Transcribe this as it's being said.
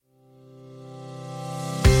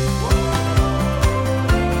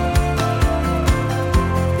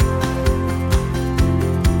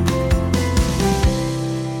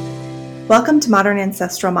Welcome to Modern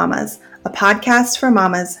Ancestral Mamas, a podcast for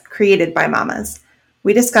mamas created by mamas.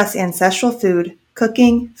 We discuss ancestral food,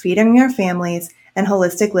 cooking, feeding our families, and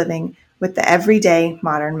holistic living with the everyday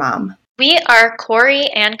modern mom. We are Corey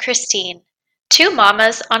and Christine, two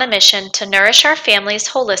mamas on a mission to nourish our families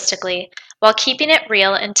holistically while keeping it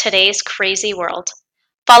real in today's crazy world.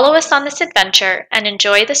 Follow us on this adventure and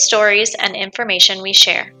enjoy the stories and information we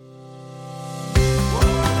share.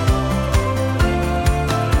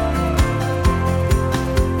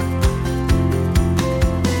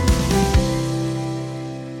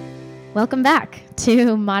 Welcome back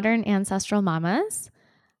to Modern Ancestral Mamas.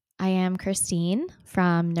 I am Christine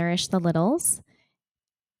from Nourish the Littles,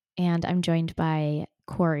 and I'm joined by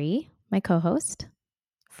Corey, my co-host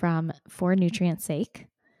from For Nutrient's Sake.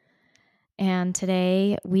 And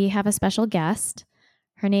today we have a special guest.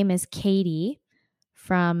 Her name is Katie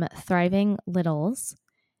from Thriving Littles,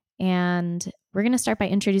 and we're going to start by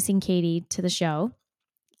introducing Katie to the show.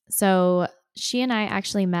 So she and I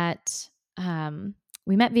actually met.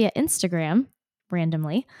 We met via Instagram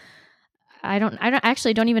randomly. I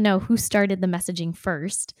don't even know who started the messaging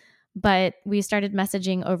first, but we started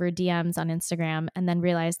messaging over DMs on Instagram and then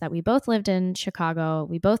realized that we both lived in Chicago.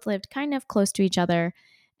 We both lived kind of close to each other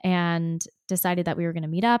and decided that we were going to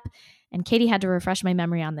meet up. And Katie had to refresh my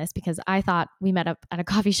memory on this because I thought we met up at a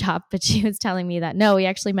coffee shop, but she was telling me that no, we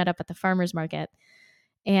actually met up at the farmer's market.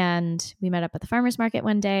 And we met up at the farmer's market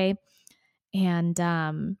one day, and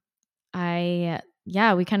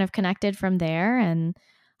we kind of connected from there and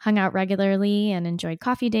hung out regularly and enjoyed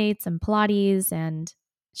coffee dates and Pilates. And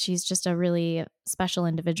she's just a really special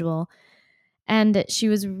individual. And she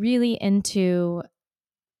was really into,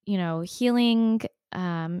 healing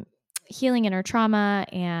inner trauma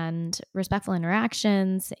and respectful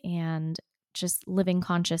interactions and just living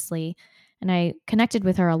consciously. And I connected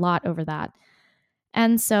with her a lot over that.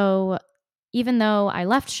 And so even though I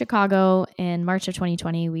left Chicago in March of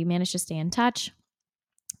 2020, we managed to stay in touch.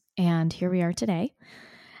 And here we are today.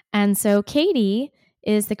 And so Katie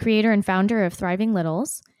is the creator and founder of Thriving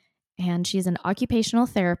Littles, and she's an occupational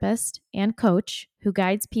therapist and coach who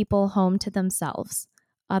guides people home to themselves,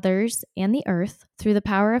 others, and the earth through the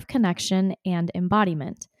power of connection and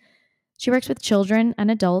embodiment. She works with children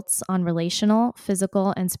and adults on relational,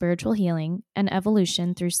 physical, and spiritual healing and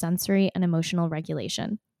evolution through sensory and emotional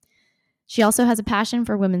regulation. She also has a passion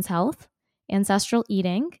for women's health, ancestral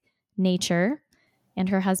eating, nature, and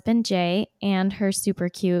her husband, Jay, and her super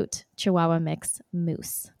cute Chihuahua mix,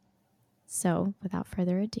 Moose. So without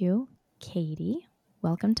further ado, Katie,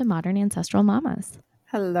 welcome to Modern Ancestral Mamas.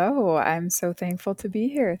 Hello, I'm so thankful to be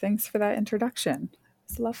here. Thanks for that introduction.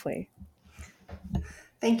 It's lovely.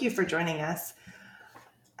 Thank you for joining us.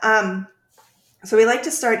 So we like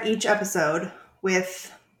to start each episode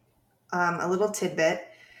with a little tidbit.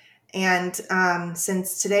 And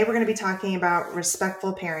since today we're going to be talking about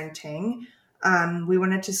respectful parenting, we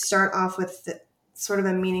wanted to start off with sort of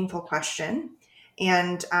a meaningful question.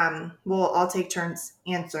 And we'll all take turns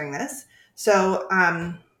answering this. So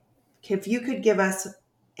if you could give us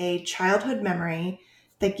a childhood memory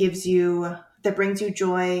that brings you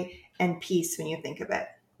joy and peace when you think of it.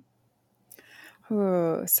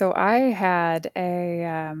 Ooh, so I had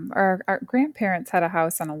our grandparents had a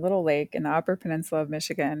house on a little lake in the Upper Peninsula of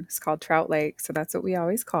Michigan. It's called Trout Lake. So that's what we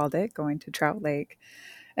always called it, going to Trout Lake.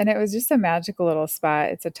 And it was just a magical little spot.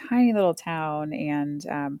 It's a tiny little town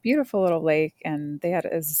and beautiful little lake. And they had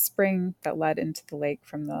a spring that led into the lake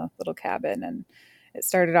from the little cabin. And it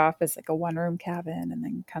started off as like a one-room cabin and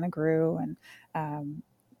then kind of grew. And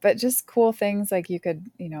but just cool things like you could,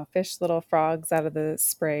 fish little frogs out of the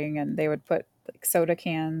spring, and they would put like soda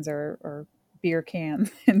cans or beer cans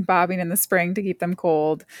and bobbing in the spring to keep them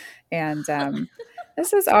cold. And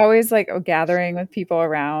this is always like a gathering with people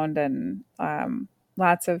around and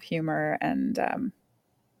lots of humor and a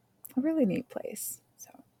really neat place. So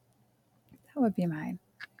that would be mine.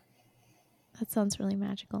 That sounds really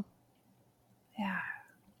magical. Yeah.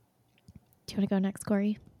 Do you want to go next,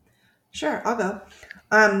 Corey? Sure, I'll go.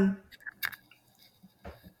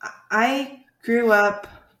 I grew up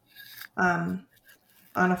on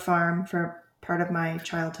a farm for part of my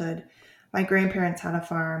childhood. My grandparents had a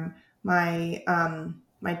farm. My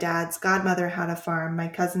dad's godmother had a farm. My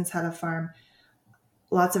cousins had a farm.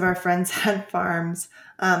 Lots of our friends had farms.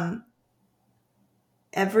 Not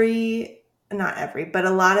every, but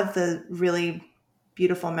a lot of the really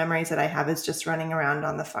beautiful memories that I have is just running around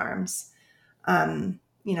on the farms.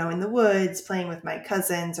 In the woods, playing with my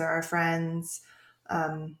cousins or our friends,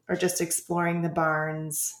 or just exploring the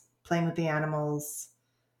barns, playing with the animals.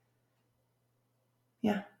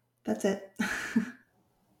 Yeah, that's it.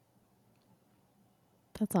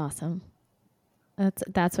 That's awesome.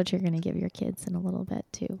 That's what you're going to give your kids in a little bit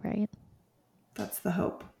too, right? That's the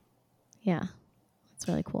hope. Yeah. That's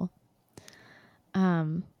really cool.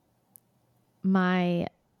 My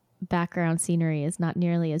background scenery is not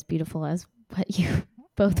nearly as beautiful as what you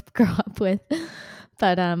both grew up with.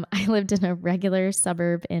 But I lived in a regular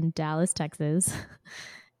suburb in Dallas, Texas.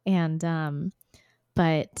 And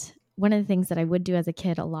but one of the things that I would do as a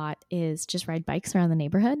kid a lot is just ride bikes around the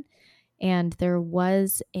neighborhood. And there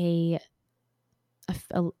was a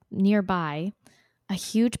nearby a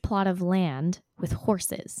huge plot of land with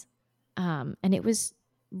horses. And it was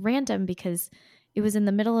random because it was in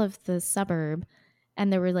the middle of the suburb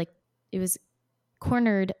and there were it was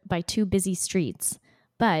cornered by two busy streets,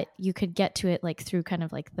 but you could get to it through kind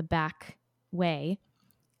of the back way.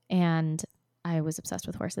 And I was obsessed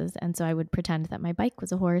with horses. And so I would pretend that my bike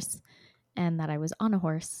was a horse and that I was on a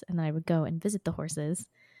horse, and then I would go and visit the horses.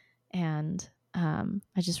 And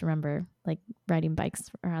I just remember riding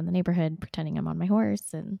bikes around the neighborhood, pretending I'm on my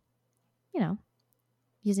horse and,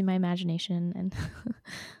 using my imagination and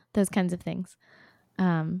those kinds of things.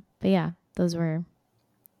 But yeah, those are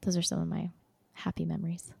some of my happy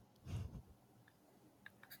memories.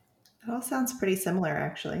 It all sounds pretty similar,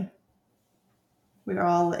 actually. We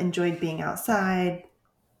all enjoyed being outside,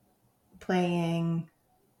 playing.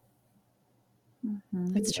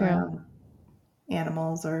 That's true.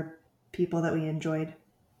 Animals or people that we enjoyed.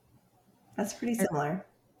 That's pretty similar.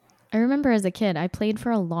 I remember as a kid, I played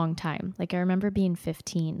for a long time. I remember being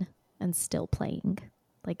 15 and still playing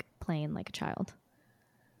like a child.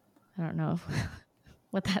 I don't know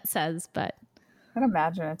what that says, but. Not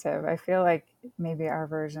imaginative. I feel like maybe our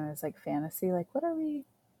version is fantasy. What are we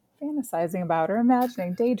fantasizing about or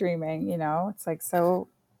imagining, daydreaming? It's so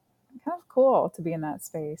kind of cool to be in that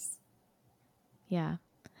space. Yeah.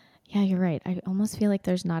 Yeah, you're right. I almost feel like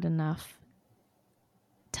there's not enough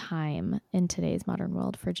time in today's modern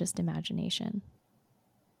world for just imagination.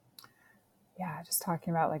 Yeah, just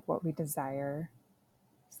talking about what we desire.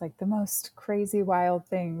 It's the most crazy, wild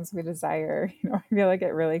things we desire. I feel like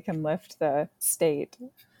it really can lift the state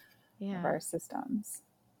of our systems.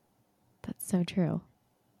 That's so true.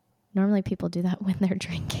 Normally people do that when they're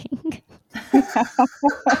drinking.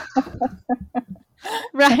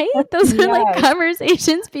 Right? Those are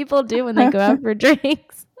conversations people do when they go out for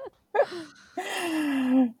drinks.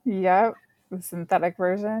 Yep. The synthetic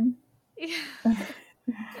version.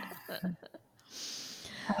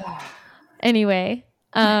 Anyway.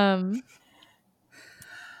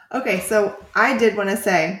 Okay, so I did want to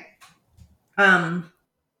say,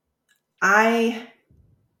 I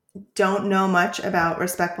don't know much about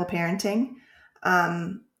respectful parenting.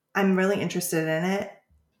 I'm really interested in it.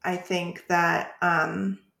 I think that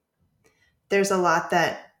there's a lot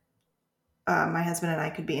that my husband and I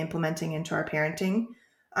could be implementing into our parenting,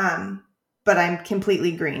 but I'm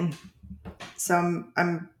completely green. So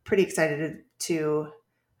I'm pretty excited to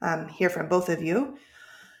hear from both of you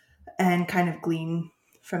and kind of glean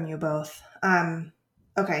from you both.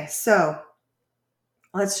 Okay, so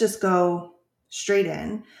let's just go straight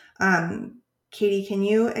in. Katie, can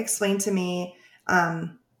you explain to me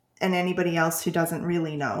and anybody else who doesn't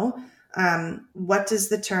really know, what does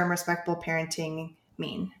the term respectful parenting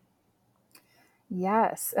mean?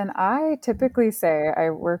 Yes. And I typically say I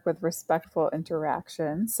work with respectful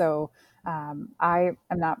interaction. So I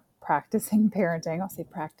am not practicing parenting. I'll say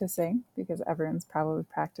practicing because everyone's probably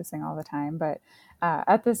practicing all the time. But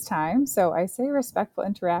at this time, so I say respectful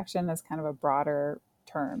interaction as kind of a broader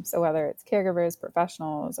term. So whether it's caregivers,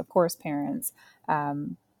 professionals, of course, parents,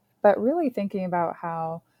 but really thinking about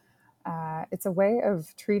how it's a way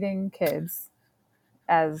of treating kids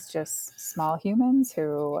as just small humans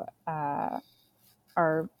who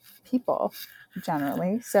are people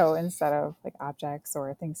generally. So instead of objects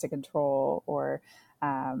or things to control or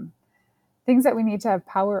things that we need to have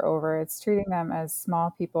power over, it's treating them as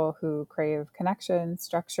small people who crave connection,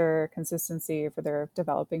 structure, consistency for their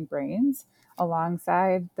developing brains,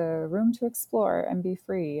 alongside the room to explore and be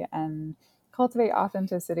free and cultivate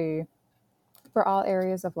authenticity for all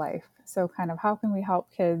areas of life. So kind of how can we help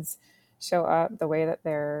kids show up the way that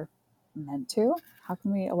they're meant to? How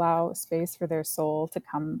can we allow space for their soul to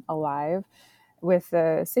come alive with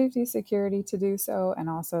the safety, security to do so, and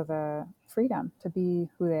also the freedom to be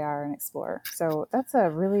who they are and explore? So that's a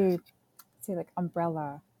really,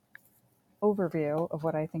 umbrella overview of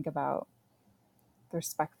what I think about the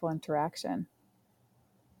respectful interaction.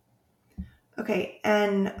 Okay,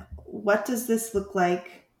 and what does this look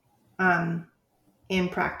like in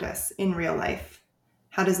practice, in real life?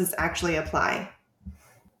 How does this actually apply?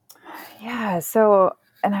 Yeah, so,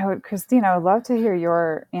 and Christine, I would love to hear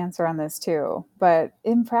your answer on this too. But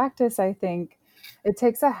in practice, I think it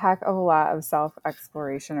takes a heck of a lot of self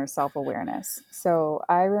exploration or self awareness. So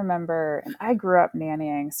I remember, and I grew up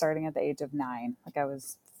nannying starting at the age of 9. Like I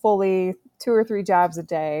was fully 2 or 3 jobs a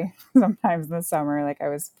day, sometimes in the summer. Like I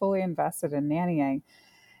was fully invested in nannying.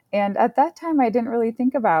 And at that time, I didn't really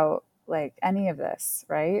think about like any of this,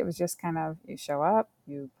 right? It was just kind of you show up,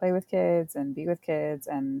 you play with kids and be with kids.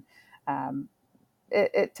 And um,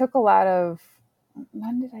 it took a lot of,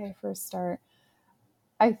 when did I first start?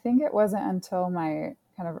 I think it wasn't until my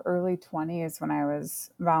kind of early 20s when I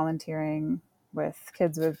was volunteering with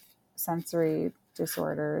kids with sensory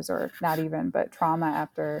disorders, or not even, but trauma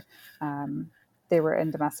after they were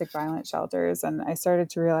in domestic violence shelters. And I started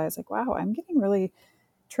to realize, like, wow, I'm getting really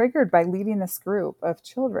triggered by leading this group of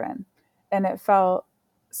children. And it felt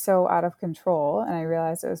so out of control. And I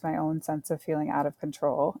realized it was my own sense of feeling out of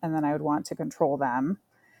control. And then I would want to control them.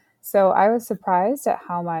 So I was surprised at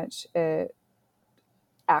how much it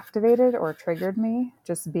activated or triggered me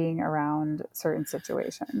just being around certain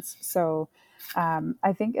situations. So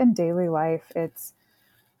I think in daily life, it's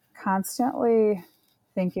constantly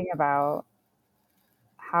thinking about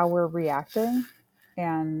how we're reacting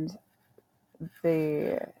and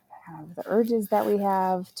the the urges that we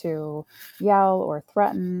have to yell or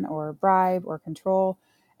threaten or bribe or control.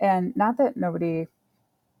 And not that nobody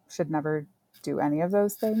should never do any of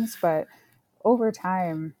those things, but over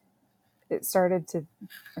time, it started to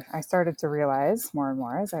I started to realize more and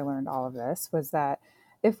more as I learned all of this was that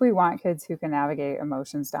if we want kids who can navigate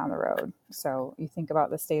emotions down the road, so you think about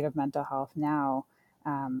the state of mental health now,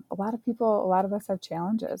 a lot of us have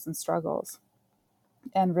challenges and struggles.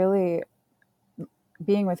 And really,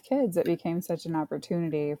 being with kids, it became such an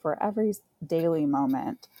opportunity for every daily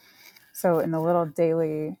moment. So, in the little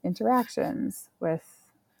daily interactions with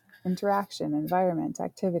interaction, environment,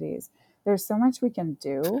 activities. There's so much we can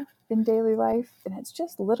do in daily life. And it's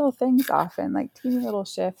just little things often, like teeny little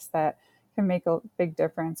shifts that can make a big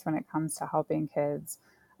difference when it comes to helping kids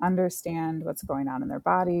understand what's going on in their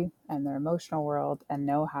body and their emotional world and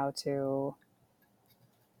know how to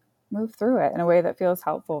move through it in a way that feels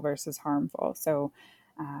helpful versus harmful. So,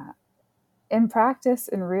 uh, in practice,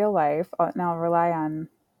 in real life, and I'll rely on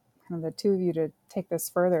kind of the two of you to take this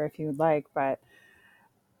further if you would like, but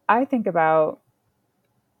I think about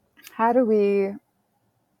how do we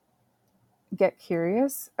get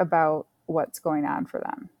curious about what's going on for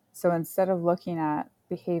them. So instead of looking at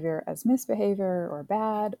behavior as misbehavior or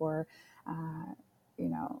bad, or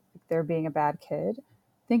they're being a bad kid,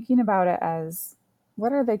 thinking about it as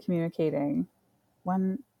what are they communicating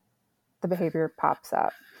when the behavior pops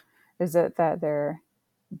up? Is it that they're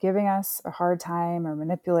giving us a hard time or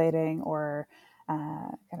manipulating or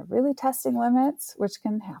kind of really testing limits, which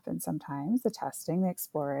can happen sometimes, the testing, the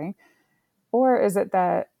exploring? Or is it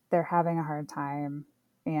that they're having a hard time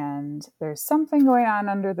and there's something going on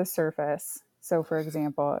under the surface? So, for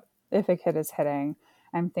example, if a kid is hitting,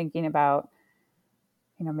 I'm thinking about,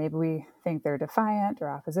 maybe we think they're defiant or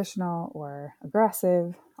oppositional or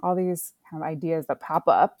aggressive, all these kind of ideas that pop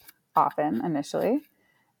up often initially,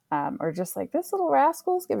 or just like this little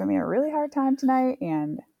rascal's giving me a really hard time tonight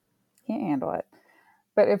and can't handle it.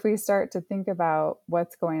 But if we start to think about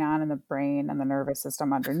what's going on in the brain and the nervous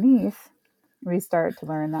system underneath, we start to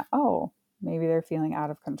learn that, oh, maybe they're feeling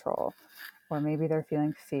out of control, or maybe they're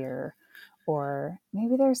feeling fear, or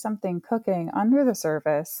maybe there's something cooking under the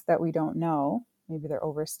surface that we don't know. Maybe they're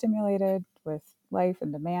overstimulated with life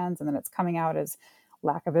and demands, and then it's coming out as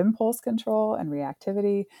lack of impulse control and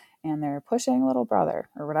reactivity, and they're pushing little brother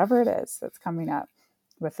or whatever it is that's coming up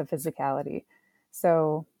with the physicality.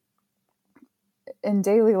 So in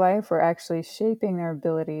daily life, we're actually shaping their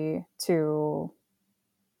ability to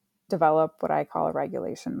develop what I call a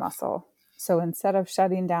regulation muscle. So instead of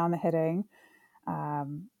shutting down the hitting,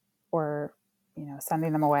 um, or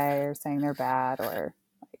sending them away or saying they're bad or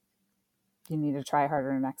like, you need to try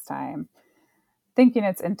harder next time, thinking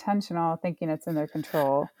it's intentional, thinking it's in their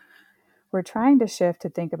control, we're trying to shift to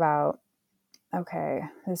think about, okay,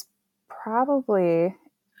 this probably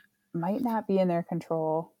might not be in their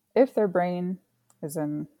control if their brain is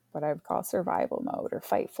in what I would call survival mode or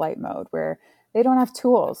fight flight mode, where they don't have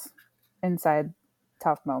tools inside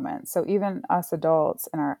tough moments. So even us adults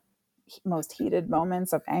in our most heated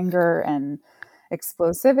moments of anger and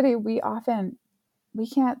explosivity, we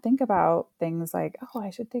can't think about things like, oh, I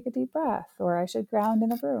should take a deep breath, or I should ground in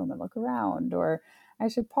the room and look around, or I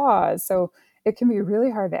should pause. So it can be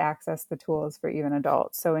really hard to access the tools for even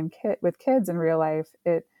adults. So with kids in real life,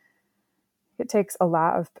 it takes a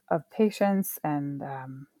lot of patience and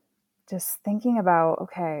just thinking about,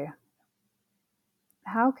 okay,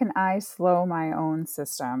 how can I slow my own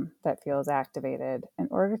system that feels activated in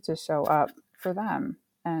order to show up for them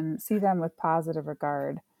and see them with positive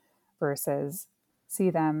regard versus see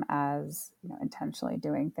them as, intentionally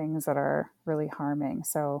doing things that are really harming.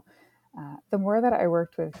 So the more that I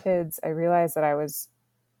worked with kids, I realized that I was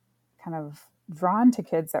kind of drawn to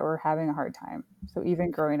kids that were having a hard time. So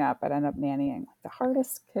even growing up, I'd end up nannying the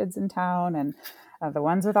hardest kids in town and the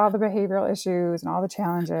ones with all the behavioral issues and all the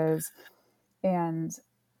challenges. And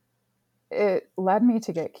it led me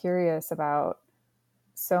to get curious about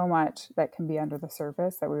so much that can be under the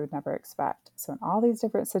surface that we would never expect. So in all these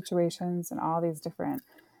different situations and all these different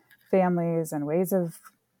families and ways of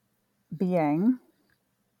being,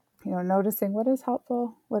 noticing what is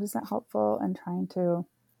helpful, what isn't helpful, and trying to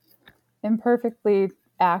imperfectly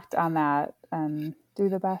act on that and do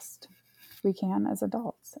the best we can as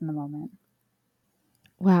adults in the moment.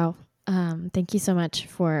 Wow. Thank you so much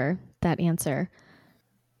for that answer.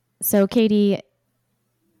 So, Katie,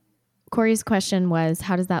 Corey's question was,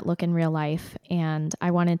 how does that look in real life? And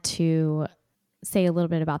I wanted to say a little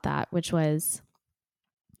bit about that, which was,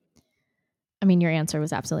 I mean, your answer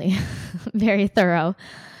was absolutely very thorough.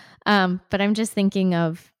 But I'm just thinking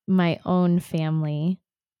of my own family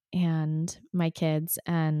and my kids.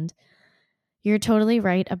 And you're totally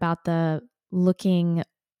right about the looking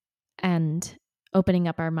and opening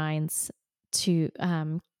up our minds to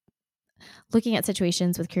looking at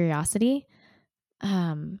situations with curiosity.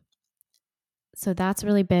 So that's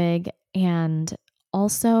really big. And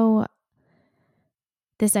also,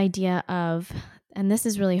 this idea of, and this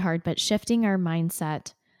is really hard, but shifting our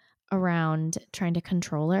mindset around trying to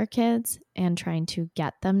control our kids and trying to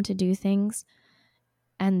get them to do things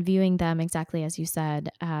and viewing them exactly as you said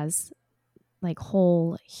as like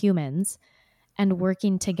whole humans and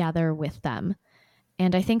working together with them.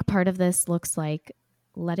 And I think part of this looks like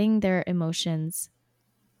letting them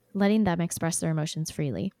express their emotions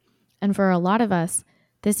freely. And for a lot of us,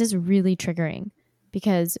 this is really triggering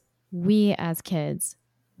because we as kids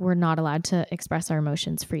were not allowed to express our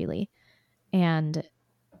emotions freely. And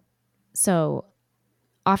so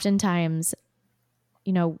oftentimes,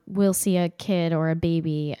 we'll see a kid or a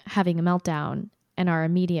baby having a meltdown, and our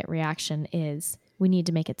immediate reaction is we need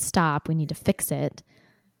to make it stop, we need to fix it,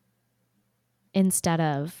 instead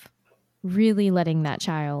of really letting that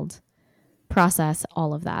child process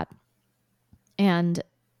all of that. And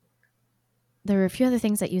there were a few other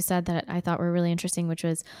things that you said that I thought were really interesting, which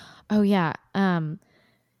was,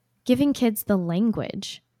 giving kids the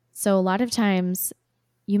language. So a lot of times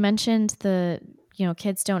you mentioned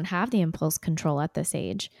kids don't have the impulse control at this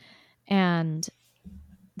age, and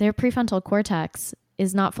their prefrontal cortex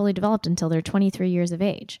is not fully developed until they're 23 years of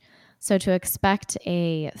age. So to expect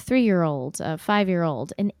a 3-year-old, a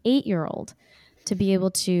 5-year-old, an 8-year-old to be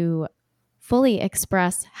able to fully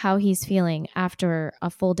express how he's feeling after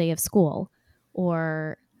a full day of school,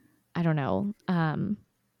 or I don't know,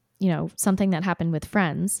 something that happened with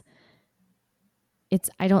friends,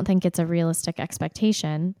 I don't think it's a realistic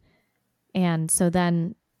expectation. And so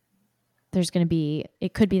then it could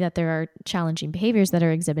be that there are challenging behaviors that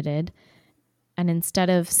are exhibited. And instead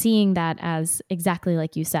of seeing that as exactly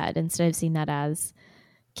like you said, instead of seeing that as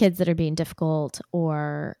kids that are being difficult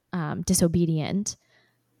or disobedient,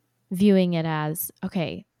 viewing it as,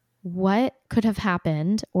 okay, what could have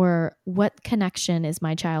happened, or what connection is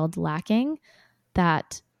my child lacking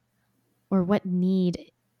or what need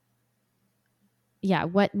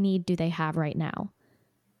do they have right now?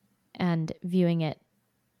 And viewing it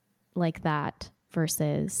like that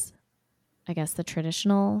versus, I guess, the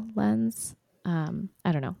traditional lens.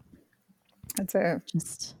 I don't know. That's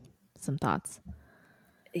just some thoughts.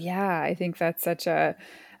 Yeah, I think that's such the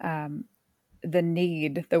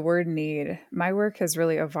word need. My work has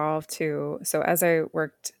really evolved so as I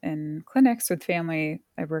worked in clinics with family,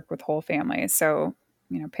 I work with whole families. So,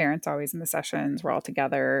 parents always in the sessions, we're all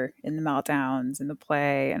together in the meltdowns, in the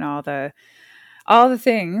play, and all the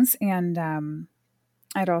things. And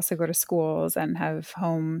I'd also go to schools and have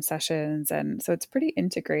home sessions. And so it's pretty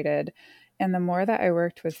integrated. And the more that I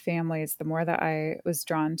worked with families, the more that I was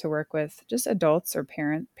drawn to work with just adults or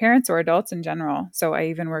parents or adults in general. So I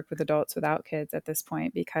even work with adults without kids at this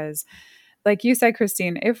point, because like you said,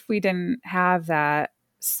 Christine, if we didn't have that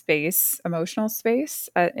space, emotional space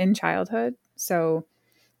in childhood. So,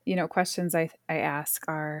 questions I ask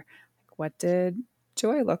are, what did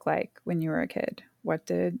joy look like when you were a kid? What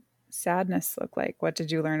did sadness look like? What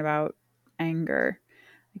did you learn about anger?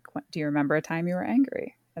 Do you remember a time you were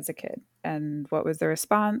angry as a kid? And what was the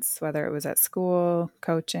response, whether it was at school,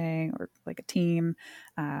 coaching, or like a team,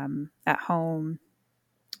 at home?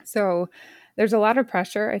 So there's a lot of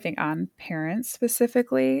pressure, I think, on parents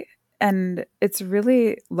specifically. And it's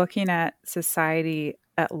really looking at society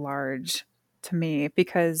at large. to me,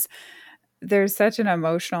 because there's such an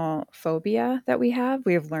emotional phobia that we have.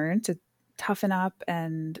 We have learned to toughen up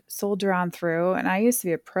and soldier on through. And I used to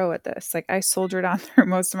be a pro at this. Like, I soldiered on through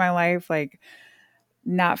most of my life, like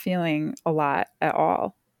not feeling a lot at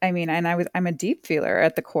all. I mean, and I'm a deep feeler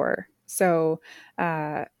at the core. So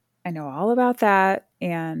I know all about that.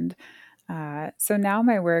 And so now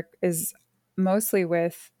my work is mostly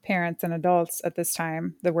with parents and adults at this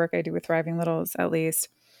time, the work I do with Thriving Littles, at least.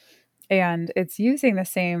 And it's using the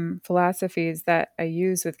same philosophies that I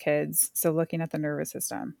use with kids. So, looking at the nervous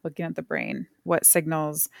system, looking at the brain, what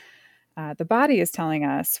signals the body is telling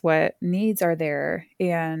us, what needs are there,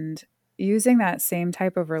 and using that same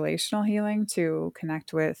type of relational healing to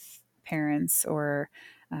connect with parents or,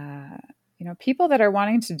 uh, people that are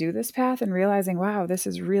wanting to do this path and realizing, wow, this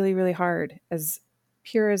is really, really hard. As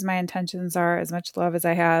pure as my intentions are, as much love as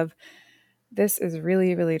I have, this is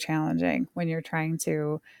really, really challenging when you're trying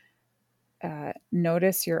to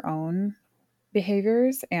notice your own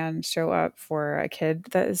behaviors and show up for a kid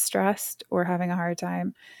that is stressed or having a hard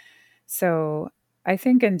time. So I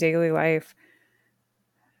think in daily life,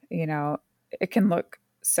 it can look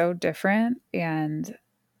so different. And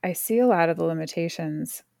I see a lot of the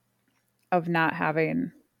limitations of not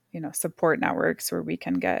having, support networks where we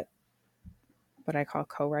can get what I call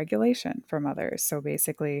co-regulation from others. So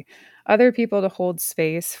basically, other people to hold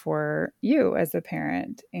space for you as a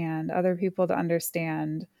parent, and other people to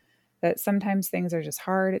understand that sometimes things are just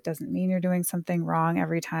hard. It doesn't mean you're doing something wrong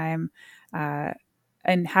every time. Uh,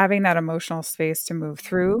 and having that emotional space to move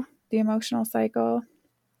through the emotional cycle.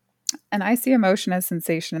 And I see emotion as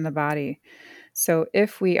sensation in the body. So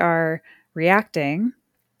if we are reacting,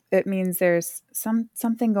 it means there's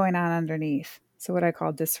something going on underneath. So what I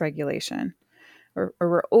call dysregulation. Or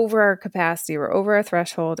we're over our capacity, we're over our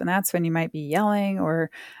threshold. And that's when you might be yelling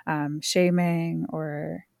or shaming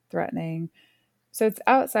or threatening. So it's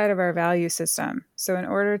outside of our value system. So in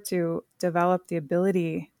order to develop the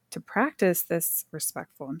ability to practice this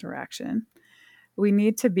respectful interaction, we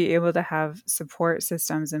need to be able to have support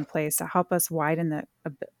systems in place to help us widen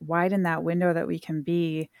that window that we can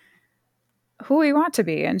be who we want to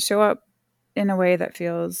be and show up in a way that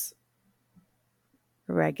feels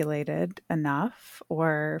regulated enough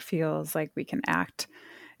or feels like we can act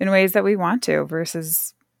in ways that we want to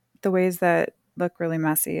versus the ways that look really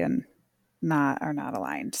messy and are not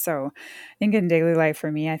aligned. So I think in daily life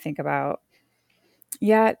for me, I think about,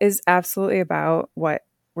 it is absolutely about what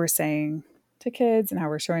we're saying to kids and how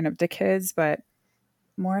we're showing up to kids, but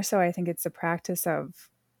more so I think it's the practice of,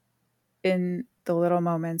 in the little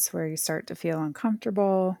moments where you start to feel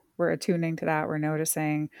uncomfortable, we're attuning to that, we're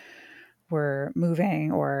noticing, we're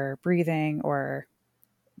moving or breathing or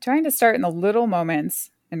trying to start in the little moments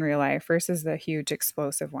in real life versus the huge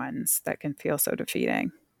explosive ones that can feel so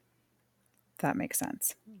defeating. If that makes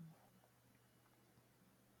sense.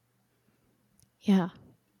 Yeah.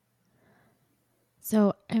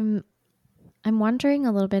 So I'm wondering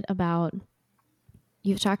a little bit about,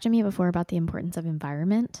 you've talked to me before about the importance of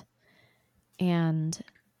environment and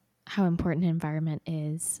how important environment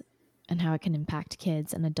is and how it can impact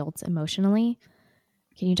kids and adults emotionally.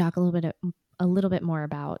 Can you talk a little bit more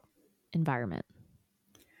about environment?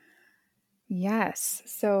 Yes.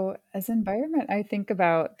 So as environment, I think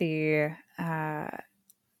about the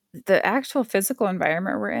actual physical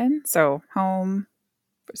environment we're in. So home,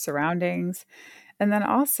 surroundings, and then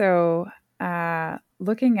also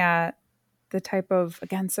looking at the type of,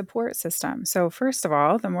 again, support system. So first of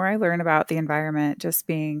all, the more I learn about the environment, just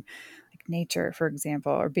being like nature, for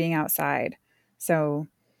example, or being outside. So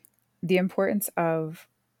the importance of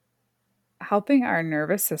helping our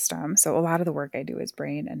nervous system. So a lot of the work I do is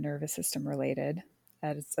brain and nervous system related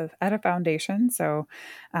at a foundation. So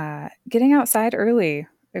getting outside early,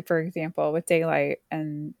 for example, with daylight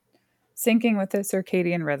and syncing with the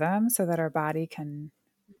circadian rhythm so that our body can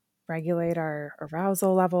regulate our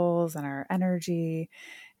arousal levels and our energy.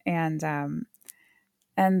 And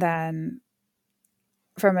then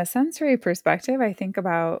from a sensory perspective, I think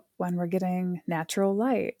about when we're getting natural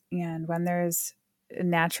light and when there's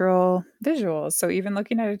natural visuals. So even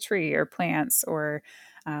looking at a tree or plants or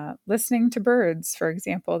listening to birds, for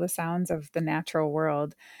example, the sounds of the natural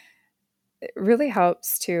world, it really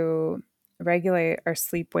helps to regulate our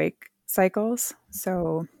sleep wake cycles.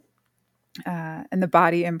 So and the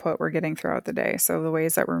body input we're getting throughout the day. So the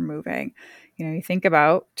ways that we're moving, you think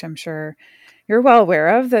about, which I'm sure you're well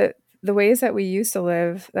aware of, that the ways that we used to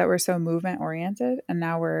live that were so movement oriented, and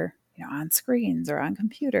now we're on screens or on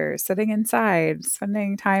computers, sitting inside,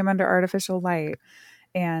 spending time under artificial light,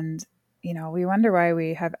 and we wonder why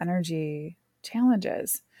we have energy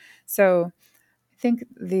challenges. So I think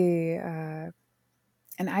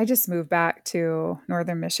and I just moved back to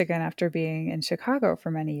Northern Michigan after being in Chicago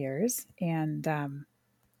for many years. And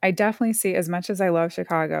I definitely see, as much as I love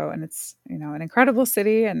Chicago and it's, an incredible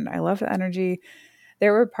city and I love the energy,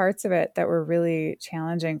 there were parts of it that were really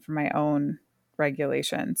challenging for my own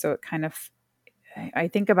regulation. So it kind of, I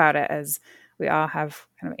think about it as we all have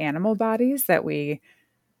kind of animal bodies that we,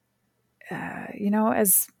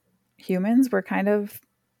 as humans, we're kind of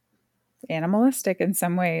animalistic in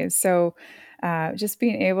some ways. So just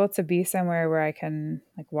being able to be somewhere where I can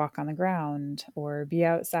like walk on the ground or be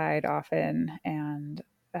outside often and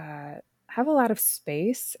have a lot of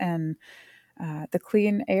space and the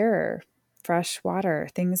clean air, fresh water,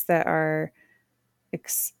 things that are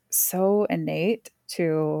so innate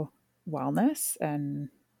to wellness and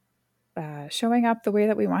showing up the way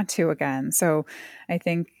that we want to again. So I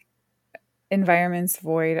think environments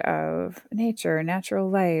void of nature, natural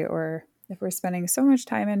light, or if we're spending so much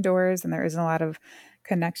time indoors and there isn't a lot of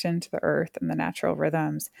connection to the earth and the natural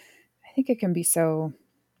rhythms, I think it can be so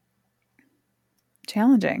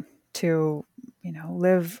challenging to,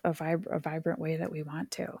 live a vibrant way that we want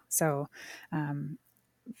to. So,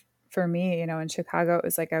 for me, in Chicago, it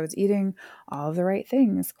was like I was eating all of the right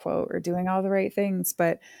things, quote, or doing all the right things.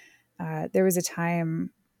 But there was a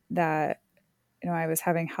time that, I was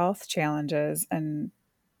having health challenges and,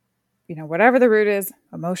 whatever the root is,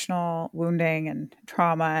 emotional wounding and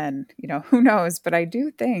trauma and, who knows. But I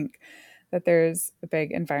do think that there's a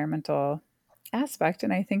big environmental aspect.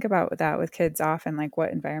 And I think about that with kids often, like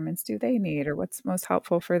what environments do they need or what's most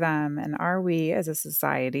helpful for them? And are we as a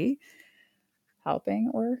society helping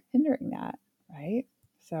or hindering that? Right.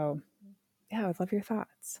 So, yeah, I would love your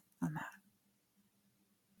thoughts on that.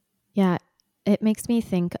 Yeah, it makes me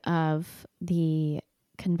think of the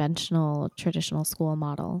conventional traditional school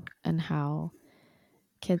model and how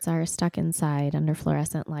kids are stuck inside under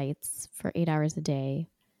fluorescent lights for 8 hours a day.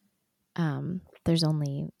 There's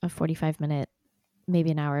only a 45-minute,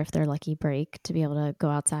 maybe an hour if they're lucky, break to be able to go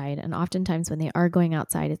outside. And oftentimes when they are going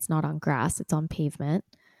outside, it's not on grass, it's on pavement.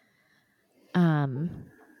 And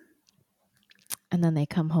then they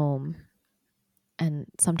come home, and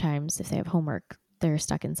sometimes if they have homework, they're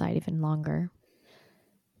stuck inside even longer.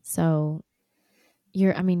 So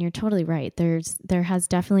you're totally right. There has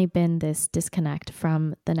definitely been this disconnect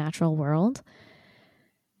from the natural world,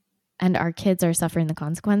 and our kids are suffering the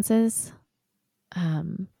consequences.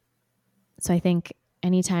 So I think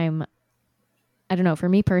anytime, I don't know, for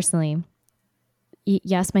me personally,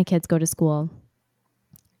 yes, my kids go to school.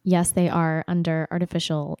 Yes, they are under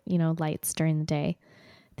artificial, lights during the day.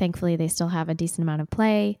 Thankfully, they still have a decent amount of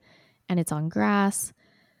play, and it's on grass.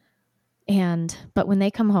 But when they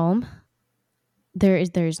come home, there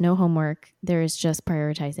is no homework. There is just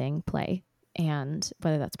prioritizing play. And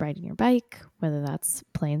whether that's riding your bike, whether that's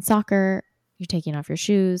playing soccer, you're taking off your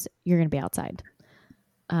shoes, you're going to be outside.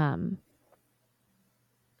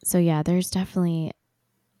 So yeah, there's definitely,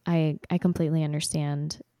 I completely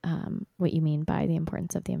understand what you mean by the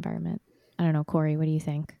importance of the environment. I don't know, Corey, what do you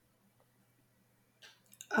think?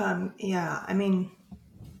 Yeah, I mean,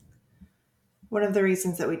 one of the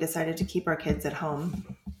reasons that we decided to keep our kids at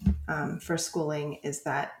home for schooling is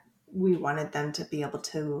that we wanted them to be able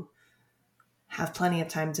to have plenty of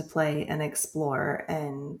time to play and explore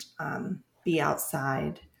and be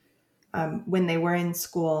outside. When they were in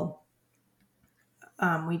school,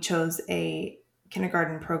 we chose a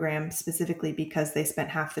kindergarten program specifically because they spent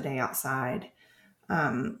half the day outside.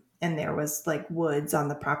 And there was like woods on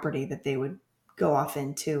the property that they would go off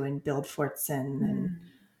into and build forts in and,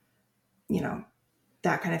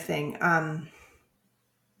 that kind of thing. And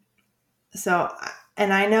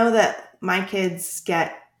I know that my kids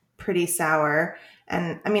get pretty sour.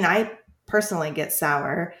 And I mean, I personally get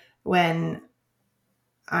sour when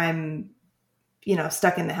I'm,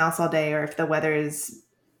 stuck in the house all day, or if the weather is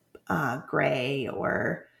gray,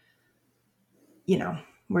 or,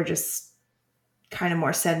 we're just kind of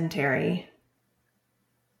more sedentary.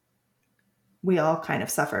 We all kind of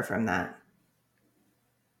suffer from that.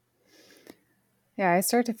 Yeah, I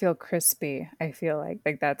start to feel crispy. I feel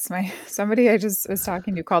like that's somebody I just was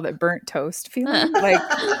talking to called it burnt toast feeling. Like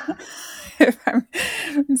if I'm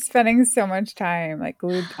spending so much time like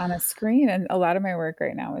glued on a screen, and a lot of my work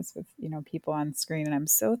right now is with, people on screen, and I'm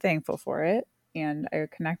so thankful for it. And I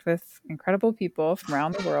connect with incredible people from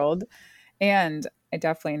around the world. And I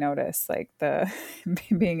definitely notice like the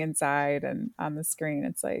being inside and on the screen,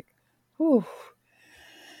 it's like, whew,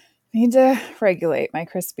 need to regulate my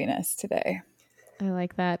crispiness today. I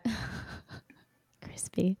like that.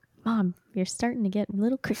 Crispy. Mom, you're starting to get a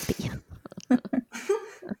little crispy.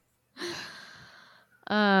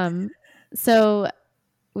 So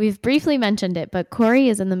we've briefly mentioned it, but Corey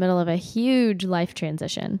is in the middle of a huge life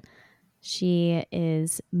transition. She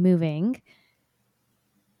is moving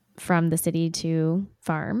from the city to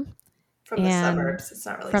farm. From the And suburbs. It's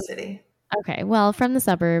not really from city. okay, well, from the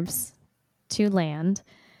suburbs to land.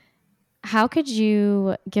 How could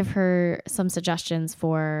you give her some suggestions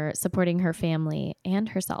for supporting her family and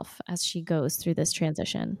herself as she goes through this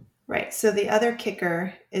transition? Right. So the other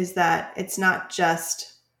kicker is that it's not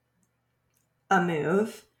just a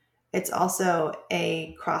move, it's also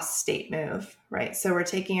a cross state move, right? So we're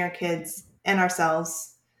taking our kids and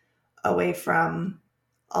ourselves away from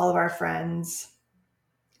all of our friends,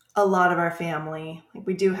 a lot of our family. Like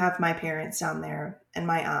we do have my parents down there and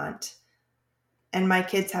my aunt, and my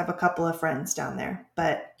kids have a couple of friends down there.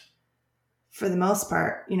 But for the most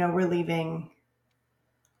part, we're leaving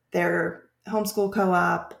their homeschool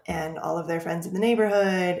co-op and all of their friends in the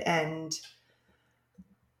neighborhood. And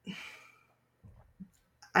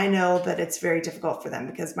I know that it's very difficult for them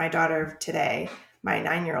because my daughter today, my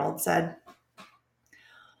 9-year-old, said,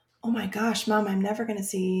 "Oh my gosh, Mom, I'm never going to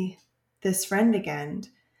see this friend again."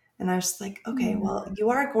 And I was just like, okay, well,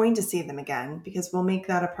 you are going to see them again because we'll make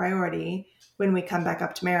that a priority when we come back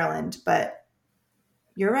up to Maryland. But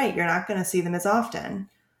you're right, you're not going to see them as often.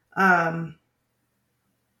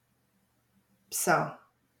 So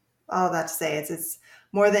all that to say is it's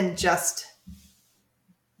more than just,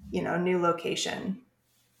 new location.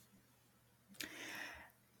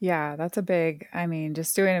 Yeah, that's a big,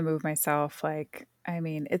 just doing a move myself, I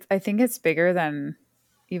think it's bigger than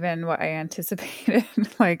even what I anticipated.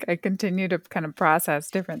 Like I continue to kind of process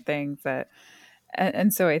different things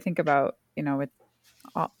and so I think about, with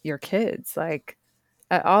all your kids, like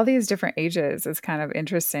at all these different ages, it's kind of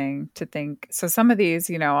interesting to think. So some of these,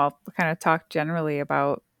 I'll kind of talk generally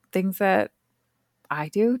about things that I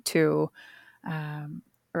do to,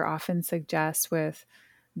 or often suggest with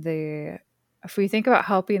if we think about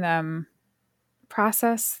helping them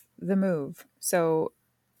process the move. So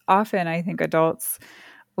often I think adults,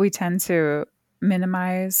 we tend to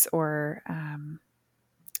minimize or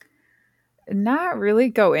not really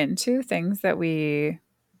go into things that we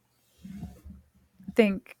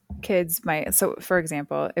think kids might. So for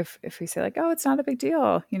example, if we say like, oh, it's not a big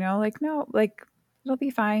deal, like no, like it'll be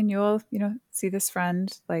fine, you'll see this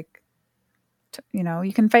friend, like you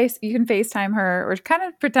can FaceTime her, or kind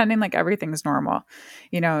of pretending like everything's normal,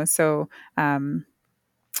 so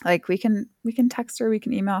like we can text her, we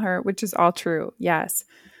can email her, which is all true, yes.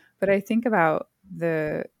 But I think about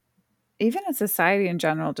the even in society in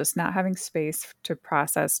general, just not having space to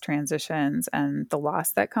process transitions and the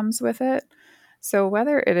loss that comes with it. So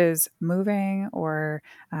whether it is moving or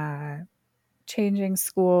uh, changing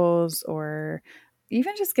schools or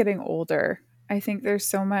even just getting older, I think there's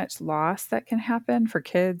so much loss that can happen for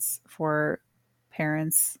kids, for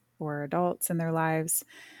parents, or adults in their lives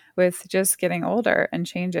with just getting older and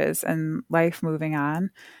changes and life moving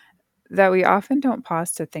on that we often don't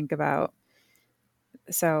pause to think about.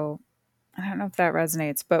 So I don't know if that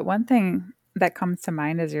resonates, but one thing that comes to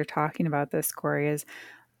mind as you're talking about this, Corey, is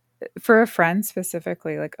for a friend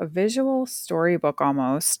specifically, like a visual storybook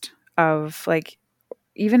almost of like,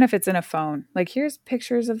 even if it's in a phone, like here's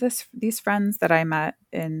pictures of these friends that I met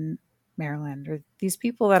in Maryland, or these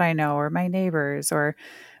people that I know, or my neighbors, or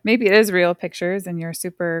maybe it is real pictures and you're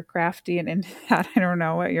super crafty and into that. I don't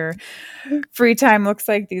know what your free time looks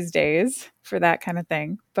like these days for that kind of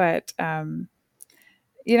thing. But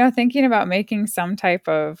thinking about making some type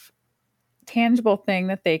of tangible thing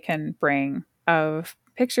that they can bring of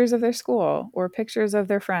pictures of their school or pictures of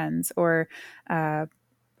their friends or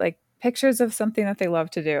like pictures of something that they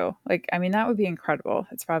love to do. Like, that would be incredible.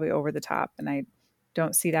 It's probably over the top and I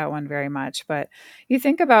don't see that one very much, but you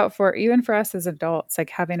think about even for us as adults, like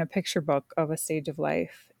having a picture book of a stage of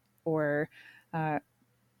life or uh,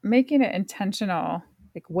 making it intentional,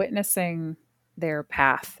 like witnessing their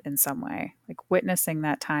path in some way, like witnessing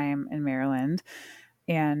that time in Maryland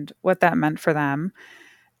and what that meant for them.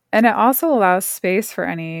 And it also allows space for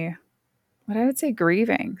any, what I would say,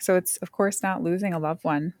 grieving. So it's, of course, not losing a loved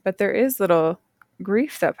one, but there is little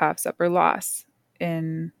grief that pops up or loss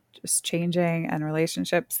in just changing and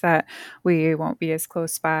relationships that we won't be as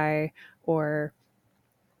close by, or,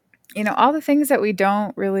 all the things that we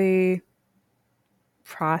don't really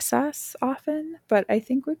process often, but I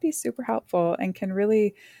think would be super helpful and can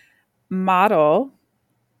really model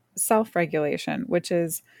self regulation, which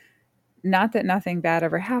is not that nothing bad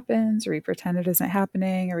ever happens, or we pretend it isn't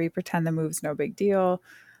happening, or we pretend the move's no big deal,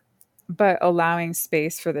 but allowing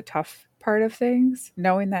space for the tough part of things,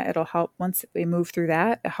 knowing that it'll help once we move through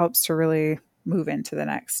that, it helps to really move into the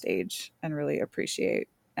next stage and really appreciate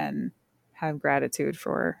and have gratitude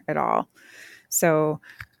for it all. So,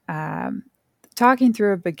 talking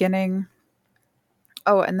through a beginning.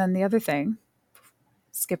 Oh, and then the other thing,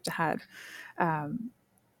 skipped ahead.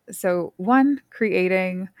 So, one,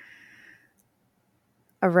 creating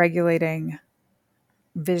a regulating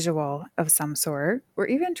visual of some sort, or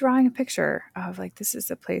even drawing a picture of like, this is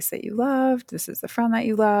the place that you loved, this is the friend that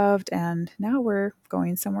you loved, and now we're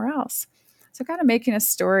going somewhere else. So, kind of making a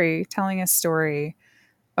story, telling a story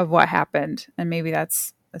of what happened. And maybe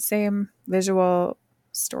that's the same visual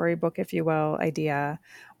storybook, if you will, idea,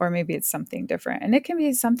 or maybe it's something different. And it can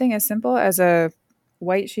be something as simple as a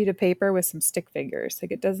white sheet of paper with some stick figures.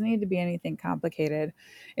 Like, it doesn't need to be anything complicated.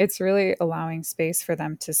 It's really allowing space for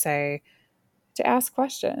them to say, to ask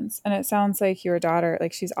questions. And it sounds like your daughter,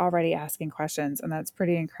 like she's already asking questions. And that's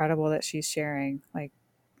pretty incredible that she's sharing, like,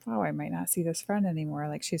 oh, I might not see this friend anymore.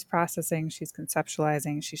 Like, she's processing, she's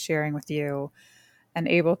conceptualizing, she's sharing with you and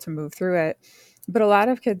able to move through it. But a lot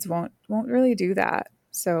of kids won't really do that.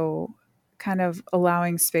 So kind of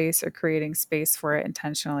allowing space or creating space for it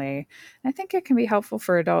intentionally. And I think it can be helpful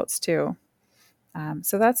for adults too.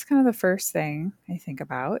 So that's kind of the first thing I think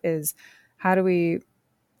about is how do we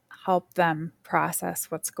help them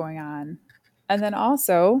process what's going on? And then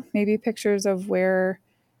also maybe pictures of where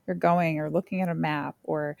you're going or looking at a map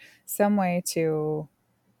or some way to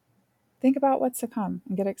think about what's to come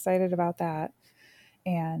and get excited about that.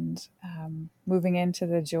 And moving into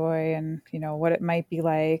the joy and what it might be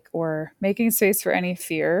like, or making space for any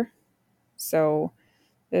fear. So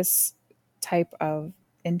this type of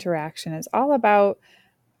interaction is all about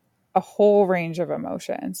a whole range of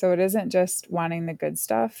emotion. So it isn't just wanting the good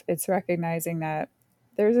stuff, it's recognizing that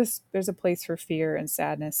there's a place for fear and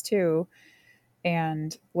sadness too.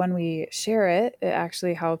 And when we share it, it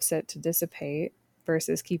actually helps it to dissipate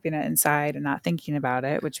versus keeping it inside and not thinking about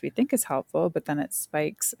it, which we think is helpful, but then it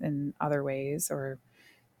spikes in other ways, or,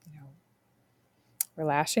 we're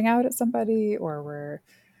lashing out at somebody or we're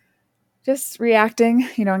just reacting.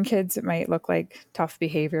 In kids, it might look like tough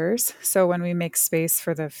behaviors. So when we make space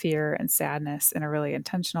for the fear and sadness in a really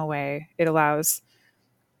intentional way, it allows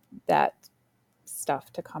that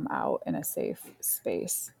stuff to come out in a safe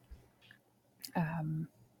space.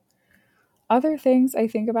 Other things I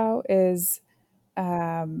think about is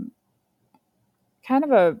kind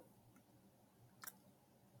of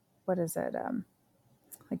what is it?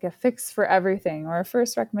 Like a fix for everything, or a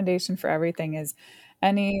first recommendation for everything is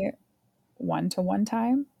any one-to-one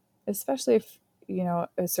time, especially if,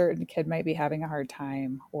 a certain kid might be having a hard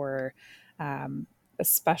time, or a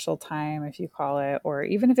special time, if you call it, or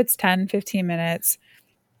even if it's 10, 15 minutes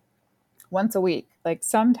once a week, like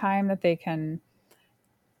some time that they can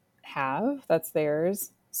have that's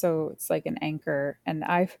theirs. So it's like an anchor. And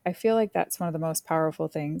I feel like that's one of the most powerful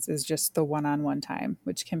things is just the one-on-one time,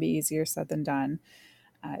 which can be easier said than done,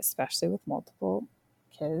 especially with multiple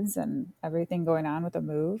kids and everything going on with a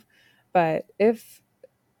move. But if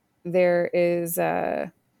there is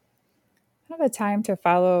kind of a time to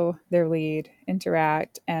follow their lead,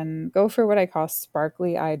 interact, and go for what I call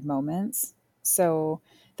sparkly eyed moments. So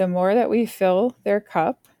the more that we fill their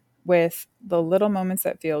cup with the little moments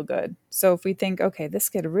that feel good. So if we think, okay, this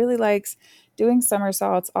kid really likes doing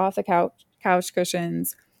somersaults off the couch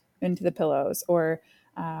cushions into the pillows, or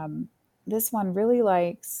this one really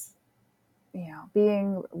likes,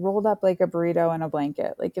 being rolled up like a burrito in a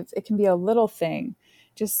blanket. Like it can be a little thing,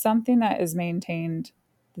 just something that is maintained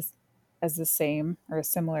as the same or a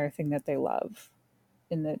similar thing that they love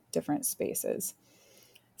in the different spaces.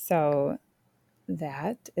 So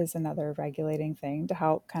that is another regulating thing to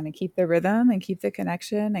help kind of keep the rhythm and keep the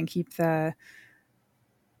connection and keep the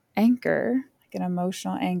anchor, like an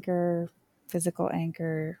emotional anchor, physical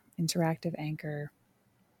anchor, interactive anchor.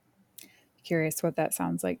 Curious what that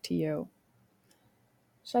sounds like to you.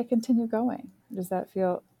 Should I continue going? Does that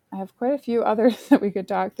feel? I have quite a few others that we could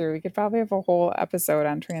talk through. We could probably have a whole episode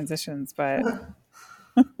on transitions, but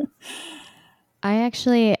I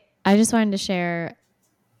just wanted to share.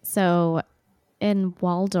 So in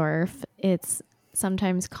Waldorf, it's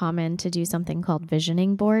sometimes common to do something called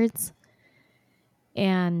visioning boards.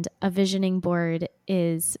 And a visioning board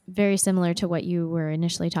is very similar to what you were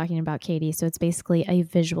initially talking about, Katie. So it's basically a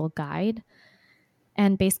visual guide.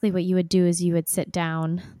 And basically what you would do is you would sit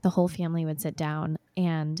down, the whole family would sit down,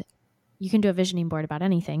 and you can do a visioning board about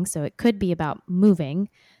anything. So it could be about moving.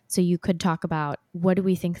 So you could talk about what do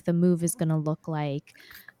we think the move is going to look like?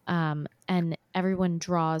 And everyone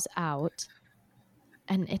draws out.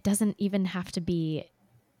 And it doesn't even have to be,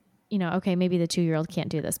 okay, maybe the 2-year-old can't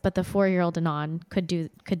do this, but the 4-year-old and on could do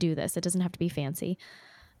this. It doesn't have to be fancy.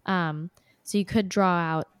 So you could draw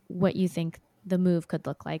out what you think the move could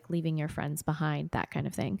look like, leaving your friends behind, that kind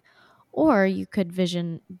of thing. Or you could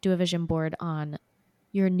do a vision board on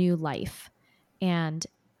your new life. And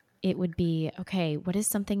it would be, okay, what is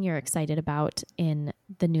something you're excited about in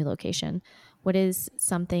the new location? What is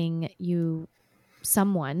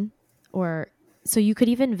someone, or so you could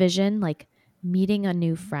even vision like meeting a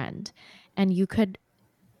new friend, and you could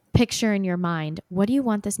picture in your mind, what do you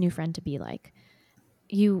want this new friend to be like?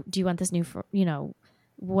 Do you want this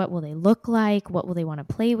what will they look like? What will they want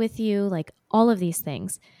to play with you? Like all of these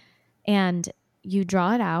things. And you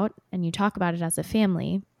draw it out and you talk about it as a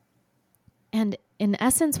family. And in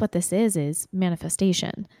essence, what this is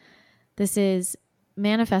manifestation. This is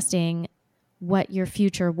manifesting what your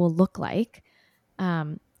future will look like.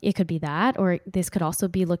 It could be that, or this could also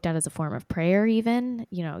be looked at as a form of prayer, even.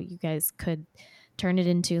 You guys could turn it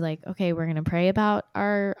into like, okay, we're going to pray about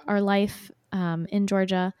our life in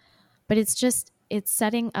Georgia. But it's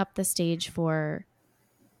setting up the stage for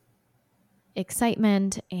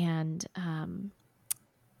excitement and,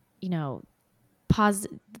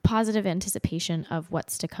 positive anticipation of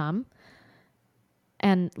what's to come.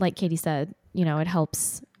 And like Katie said, it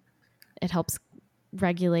helps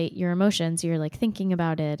regulate your emotions. You're like thinking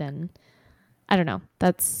about it, and I don't know.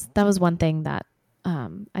 That was one thing that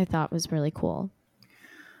I thought was really cool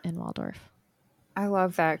in Waldorf. I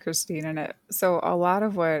love that, Christine. And so a lot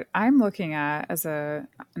of what I'm looking at as an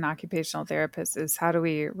occupational therapist is how do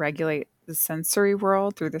we regulate the sensory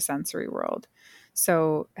world through the sensory world.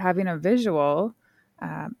 So having a visual,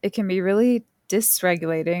 it can be really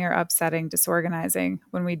dysregulating or upsetting, disorganizing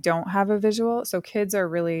when we don't have a visual. So kids are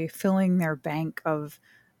really filling their bank of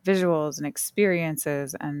visuals and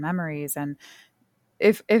experiences and memories. And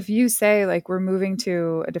if you say like we're moving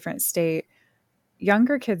to a different state,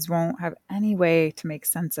 younger kids won't have any way to make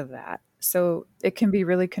sense of that. So it can be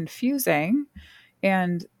really confusing,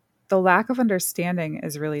 and the lack of understanding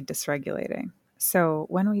is really dysregulating. So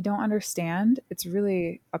when we don't understand, it's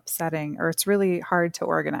really upsetting, or it's really hard to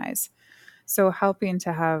organize. So helping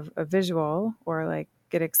to have a visual, or like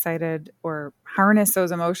get excited or harness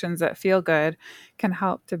those emotions that feel good, can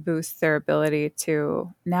help to boost their ability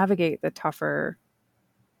to navigate the tougher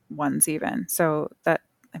ones even. So that,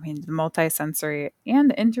 I mean, the multisensory and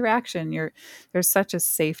the interaction, there's such a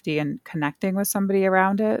safety in connecting with somebody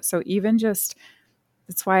around it. So even just,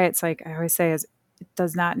 that's why it's like I always say, is it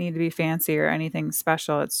does not need to be fancy or anything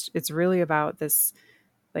special. It's really about this,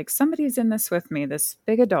 like somebody's in this with me, this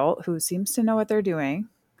big adult who seems to know what they're doing.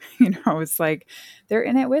 It's like they're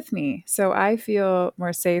in it with me. So I feel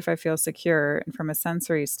more safe, I feel secure. And from a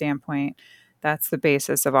sensory standpoint, that's the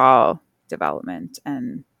basis of all development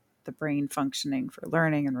and the brain functioning for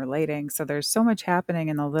learning and relating. So there's so much happening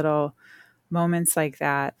in the little moments like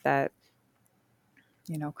that,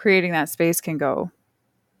 creating that space can go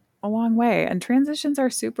a long way. And transitions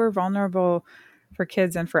are super vulnerable for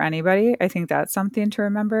kids and for anybody. I think that's something to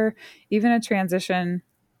remember. Even a transition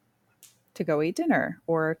to go eat dinner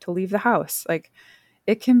or to leave the house, like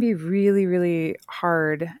it can be really, really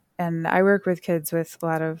hard. And I work with kids with a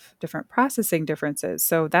lot of different processing differences.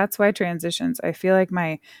 So that's why transitions, I feel like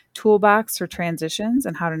my toolbox for transitions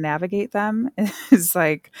and how to navigate them is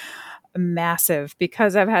like massive,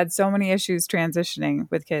 because I've had so many issues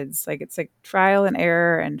transitioning with kids. Like it's like trial and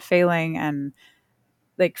error and failing, and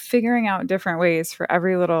like figuring out different ways for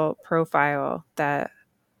every little profile that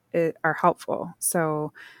are helpful.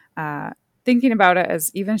 So thinking about it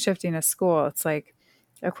as even shifting a school, it's like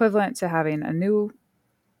equivalent to having a new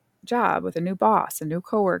job with a new boss and new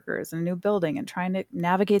coworkers and a new building and trying to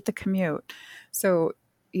navigate the commute. So,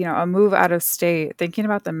 a move out of state, thinking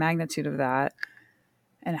about the magnitude of that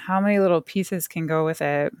and how many little pieces can go with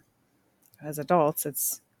it. As adults,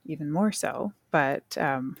 it's even more so. But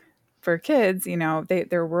for kids,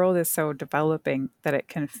 their world is so developing that it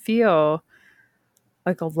can feel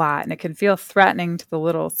like a lot, and it can feel threatening to the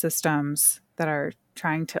little systems that are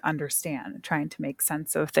trying to understand, trying to make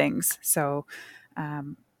sense of things. So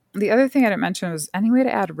the other thing I didn't mention was any way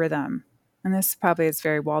to add rhythm. And this probably is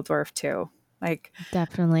very Waldorf too. Like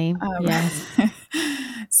Definitely. Yes.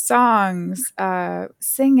 songs,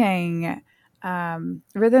 singing,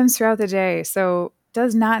 rhythms throughout the day. So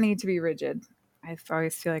does not need to be rigid. I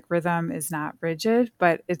always feel like rhythm is not rigid,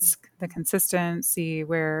 but it's the consistency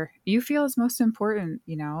where you feel is most important,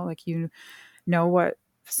 like what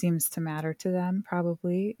seems to matter to them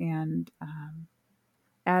probably. And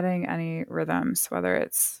adding any rhythms, whether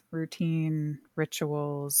it's routine,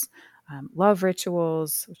 rituals, love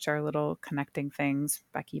rituals, which are little connecting things.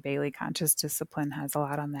 Becky Bailey, Conscious Discipline, has a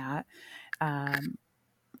lot on that.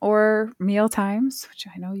 Or meal times, which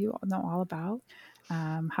I know you all know all about.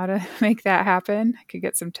 How to make that happen. I could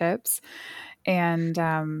get some tips. And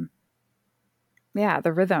yeah,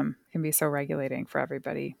 the rhythm can be so regulating for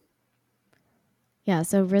everybody. Yeah,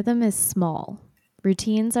 so rhythm is small.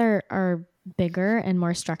 Routines are bigger and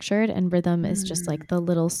more structured, and rhythm is just like the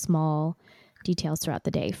little small details throughout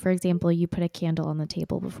the day. For example, you put a candle on the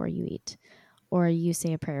table before you eat, or you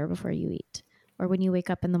say a prayer before you eat, or when you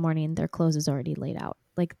wake up in the morning, their clothes is already laid out.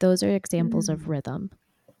 Like those are examples of rhythm.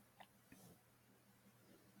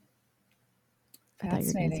 I thought you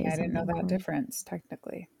were going to Fascinating. say I didn't know something, that Corey. difference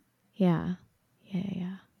technically. Yeah.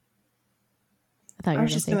 Yeah. I thought I you were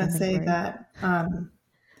was going to just say going to something, say Corey. that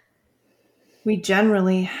we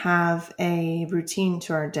generally have a routine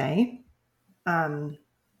to our day,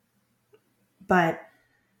 but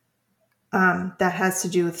that has to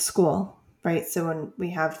do with school, right? So when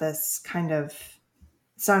we have this kind of,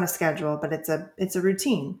 it's not a schedule, but it's a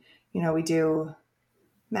routine. You know, we do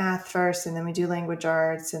math first, and then we do language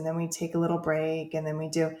arts, and then we take a little break, and then we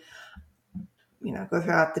do, go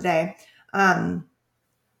throughout the day. And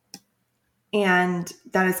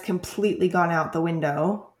that has completely gone out the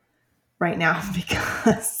window right now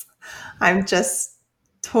because I'm just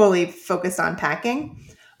totally focused on packing.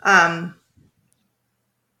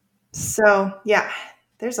 So yeah,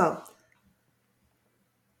 there's a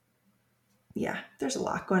there's a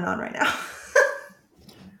lot going on right now.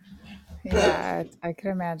 Yeah, I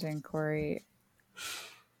could imagine, Corey.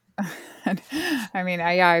 I mean,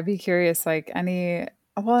 yeah, I'd be curious, like and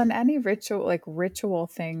any ritual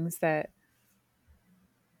things that,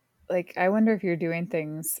 like, I wonder if you're doing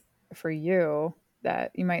things for you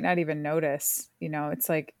that you might not even notice. It's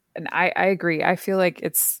like, and I agree. I feel like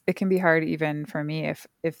it can be hard even for me if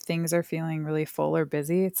things are feeling really full or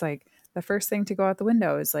busy. It's like the first thing to go out the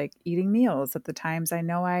window is like eating meals at the times I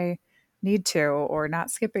know I need to, or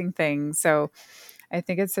not skipping things. So I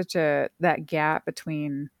think it's such that gap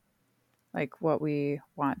between like what we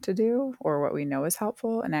want to do or what we know is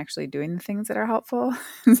helpful and actually doing the things that are helpful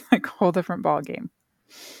is like a whole different ball game.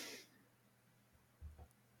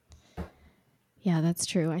 Yeah, that's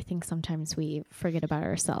true. I think sometimes we forget about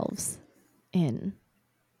ourselves in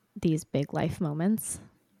these big life moments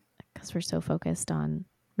because we're so focused on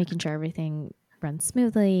making sure everything runs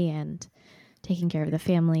smoothly and taking care of the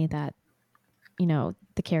family that,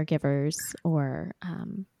 the caregivers or,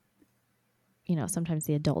 sometimes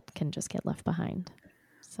the adult can just get left behind.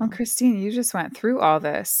 Well, So, Christine, you just went through all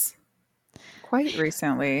this quite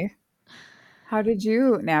recently. How did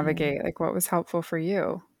you yeah. navigate? Like, what was helpful for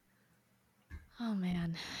you? Oh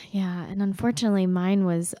man. Yeah. And unfortunately mine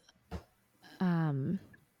was um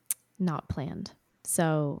not planned.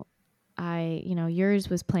 So yours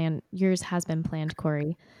has been planned,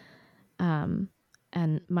 Corey. Um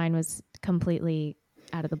and mine was completely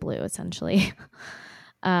out of the blue, essentially.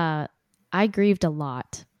 uh I grieved a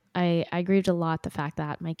lot. I grieved a lot the fact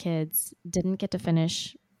that my kids didn't get to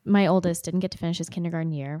finish my oldest didn't get to finish his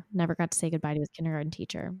kindergarten year, never got to say goodbye to his kindergarten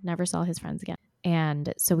teacher, never saw his friends again.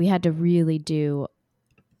 And so we had to really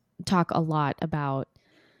talk a lot about,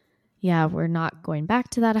 yeah, we're not going back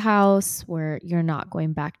to that house, where you're not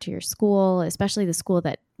going back to your school, especially the school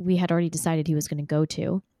that we had already decided he was going to go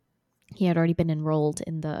to. He had already been enrolled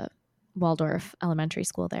in the Waldorf elementary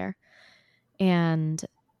school there. And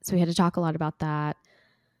so we had to talk a lot about that.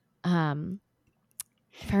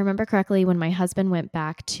 If I remember correctly, when my husband went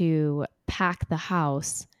back to pack the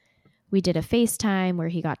house, we did a FaceTime where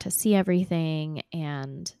he got to see everything,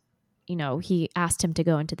 and he asked him to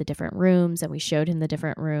go into the different rooms, and we showed him the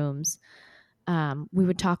different rooms. We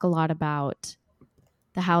would talk a lot about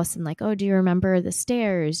the house and like, oh, do you remember the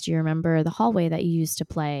stairs? Do you remember the hallway that you used to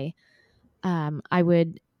play? I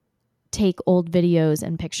would take old videos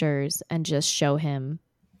and pictures and just show him,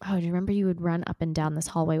 oh, do you remember you would run up and down this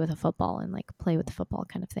hallway with a football and like play with the football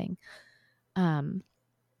kind of thing? Um,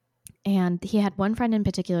 and he had one friend in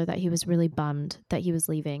particular that he was really bummed that he was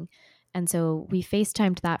leaving. And so we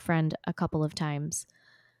FaceTimed that friend a couple of times,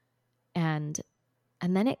 and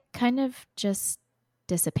then it kind of just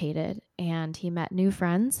dissipated, and he met new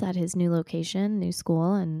friends at his new location, new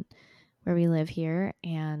school, and where we live here,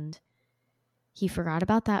 and he forgot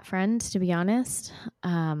about that friend, to be honest.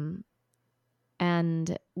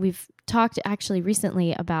 And we've talked actually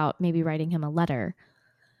recently about maybe writing him a letter,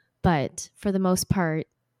 but for the most part,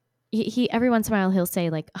 he every once in a while he'll say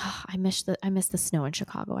like, oh, I miss the snow in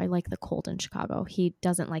Chicago. I like the cold in Chicago. He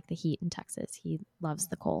doesn't like the heat in Texas. He loves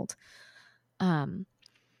the cold.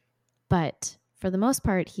 But for the most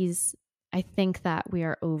part, I think that we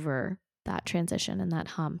are over that transition and that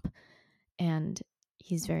hump. And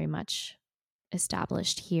he's very much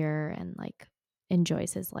established here and like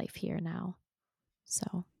enjoys his life here now.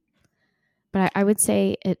 So, but I would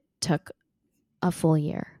say it took a full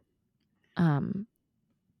year.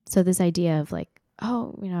 So this idea of like,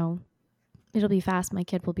 oh, it'll be fast. My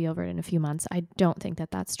kid will be over it in a few months. I don't think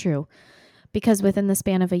that that's true, because within the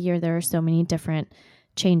span of a year, there are so many different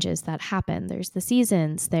changes that happen. There's the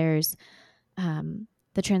seasons, there's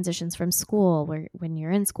the transitions from school, where when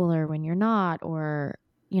you're in school or when you're not, or,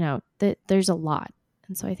 there's a lot.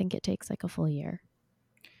 And so I think it takes like a full year.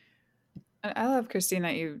 I love, Christine,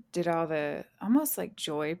 that you did all the almost like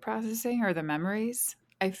joy processing or the memories.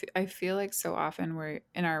 I feel like so often we're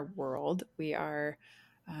in our world, we are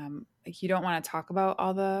like, you don't want to talk about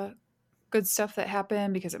all the good stuff that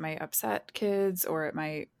happened because it might upset kids or it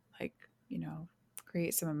might, like, you know,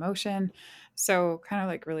 create some emotion. So kind of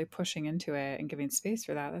like really pushing into it and giving space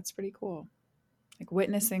for that. That's pretty cool. Like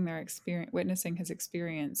witnessing their experience, witnessing his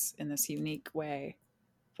experience in this unique way.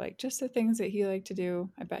 Like just the things that he liked to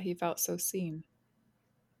do. I bet he felt so seen.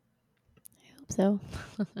 I hope so.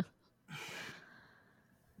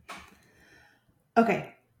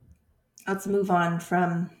 Okay, let's move on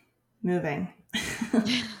from moving.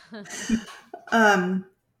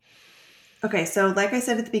 Okay, so like I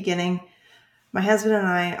said at the beginning, my husband and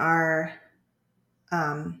I are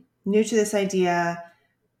new to this idea.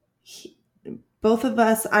 Both of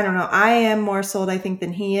us, I don't know, I am more sold, I think,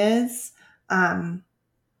 than he is on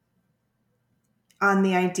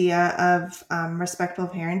the idea of respectful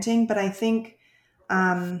parenting. But I think,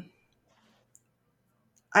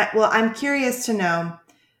 I'm curious to know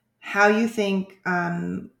how you think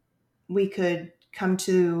we could come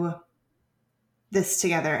to this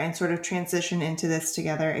together and sort of transition into this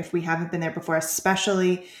together if we haven't been there before,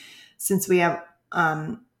 especially since we have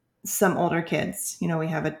some older kids. We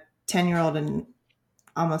have a 10-year-old and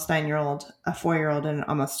almost 9-year-old, a 4-year-old and an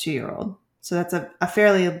almost 2-year-old. So that's a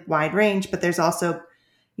fairly wide range, but there's also,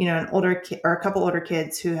 an older kid or a couple older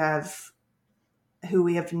kids who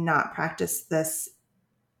we have not practiced this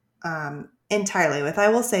entirely with. I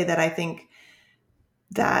will say that I think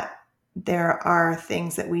that there are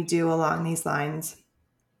things that we do along these lines,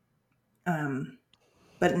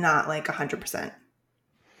 but not like 100%.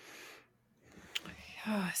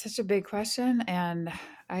 Oh, such a big question. And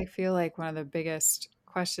I feel like one of the biggest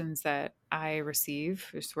questions that I receive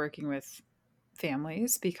is working with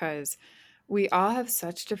families, because we all have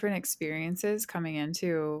such different experiences coming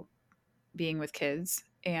into being with kids.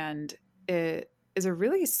 And it is a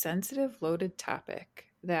really sensitive, loaded topic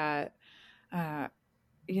that, uh,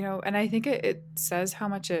 and I think it says how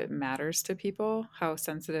much it matters to people, how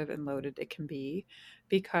sensitive and loaded it can be,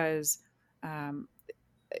 because um,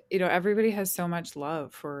 everybody has so much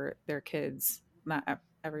love for their kids. Not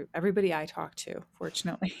everybody I talk to,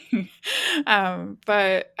 fortunately.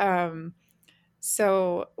 But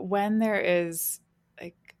so when there is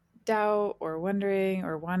like doubt or wondering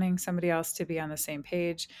or wanting somebody else to be on the same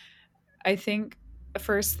page, I think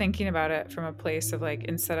first thinking about it from a place of like,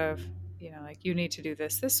 instead of, like, you need to do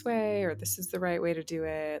this way, or this is the right way to do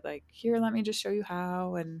it, like, here, let me just show you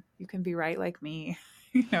how, and you can be right like me.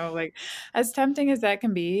 Like, as tempting as that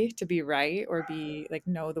can be to be right or be like,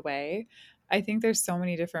 know the way, I think there's so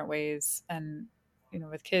many different ways. And,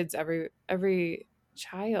 with kids, every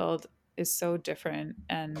child is so different.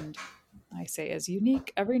 And I say as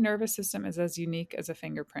unique, every nervous system is as unique as a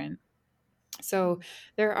fingerprint. So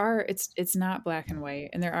it's not black and white,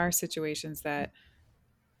 and there are situations that,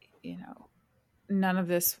 you know none of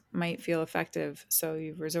this might feel effective, so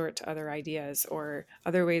you resort to other ideas or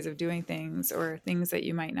other ways of doing things, or things that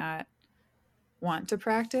you might not want to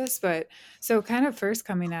practice. But so kind of first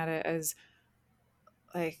coming at it as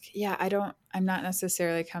like, yeah, I'm not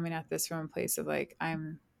necessarily coming at this from a place of like,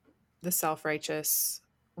 I'm the self-righteous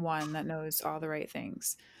one that knows all the right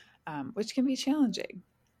things, which can be challenging.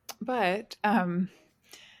 But then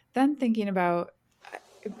thinking about,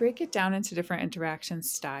 break it down into different interaction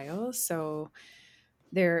styles. So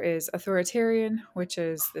there is authoritarian, which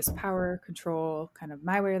is this power, control, kind of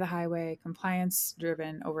my way or the highway, compliance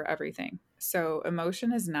driven over everything. So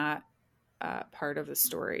emotion is not part of the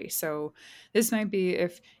story. So this might be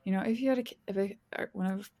if you had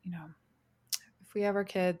one of if we have our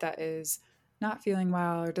kid that is not feeling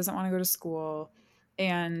well or doesn't want to go to school,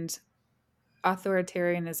 and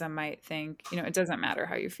authoritarianism might think, it doesn't matter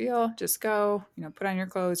how you feel, just go, put on your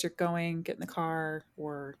clothes, you're going, get in the car,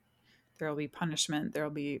 or there'll be punishment,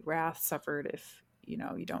 there'll be wrath suffered if, you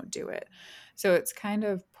don't do it. So it's kind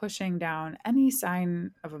of pushing down any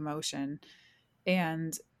sign of emotion,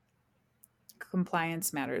 and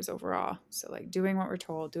compliance matters overall. So like doing what we're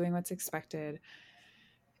told, doing what's expected.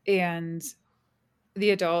 And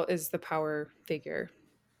the adult is the power figure.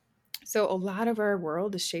 So a lot of our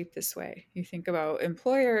world is shaped this way. You think about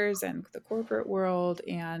employers and the corporate world,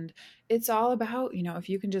 and it's all about, if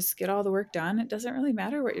you can just get all the work done, it doesn't really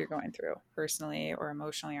matter what you're going through personally or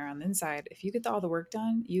emotionally or on the inside. If you get all the work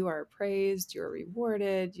done, you are praised, you're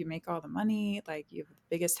rewarded, you make all the money, like you have the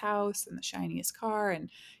biggest house and the shiniest car, and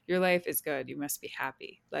your life is good. You must be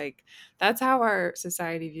happy. Like that's how our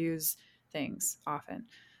society views things often.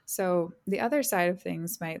 So the other side of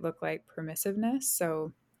things might look like permissiveness.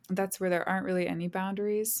 So that's where there aren't really any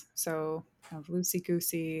boundaries. So kind of loosey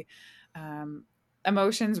goosey. Um,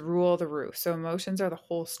 Emotions rule the roost. So emotions are the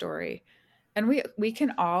whole story, and we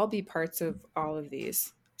can all be parts of all of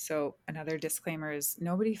these. So another disclaimer is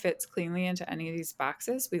nobody fits cleanly into any of these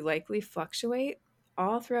boxes. We likely fluctuate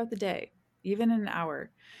all throughout the day, even in an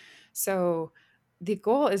hour. So the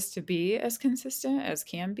goal is to be as consistent as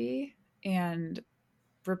can be and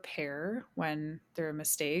repair when there are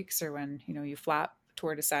mistakes or when you flap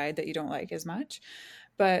toward a side that you don't like as much.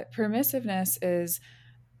 But permissiveness is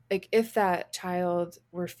like if that child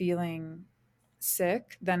were feeling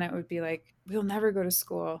sick, then it would be like we'll never go to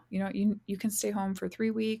school. You can stay home for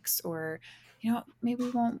 3 weeks, or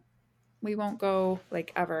maybe we won't go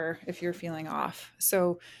like ever if you're feeling off.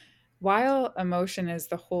 So while emotion is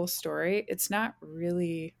the whole story, it's not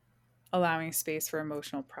really allowing space for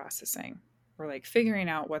emotional processing or like figuring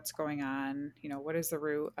out what's going on. What is the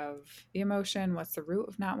root of the emotion? What's the root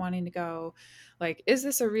of not wanting to go? Like, is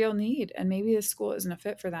this a real need? And maybe the school isn't a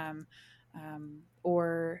fit for them,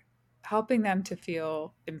 or helping them to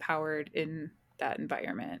feel empowered in that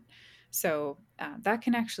environment. So that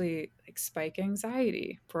can actually like spike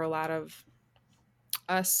anxiety for a lot of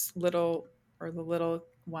us little or the little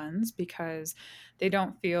ones because they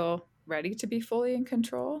don't feel ready to be fully in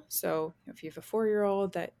control. So if you have a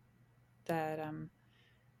 4-year-old that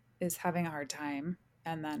is having a hard time,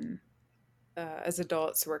 and then as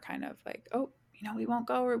adults we're kind of like, oh, we won't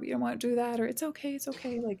go, or we don't want to do that, or it's okay.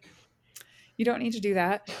 Like you don't need to do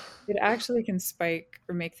that. It actually can spike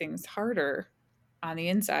or make things harder on the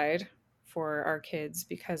inside for our kids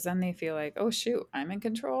because then they feel like, oh shoot, I'm in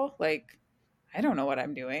control. Like I don't know what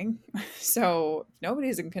I'm doing. So if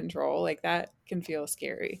nobody's in control, like that can feel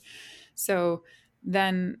scary. So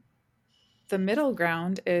then the middle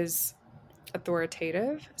ground is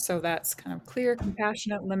authoritative. So that's kind of clear,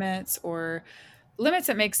 compassionate limits or limits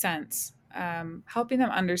that make sense, helping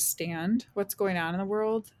them understand what's going on in the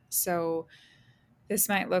world. So this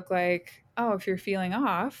might look like, oh, if you're feeling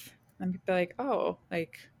off, then be like, oh,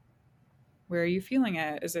 like, where are you feeling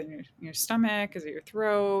it? Is it in your stomach? Is it your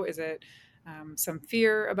throat? Is it some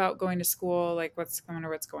fear about going to school? Like, what's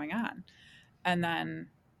going on? And then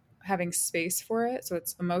having space for it. So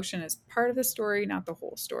it's emotion is part of the story, not the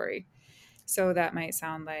whole story. So that might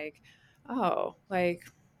sound like, oh, like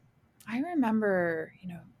I remember,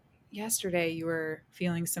 yesterday you were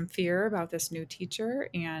feeling some fear about this new teacher,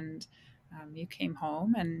 and you came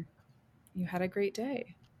home and you had a great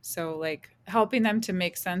day. So, like, helping them to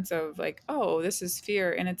make sense of, like, oh, this is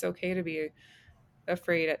fear, and it's okay to be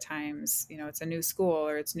afraid at times. It's a new school,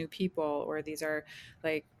 or it's new people, or these are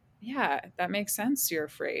like, yeah, that makes sense. You're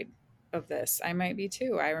afraid of this. I might be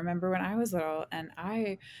too. I remember when I was little and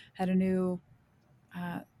I had a new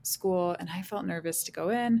school and I felt nervous to go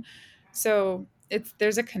in. So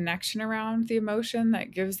there's a connection around the emotion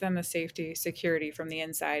that gives them the safety, security from the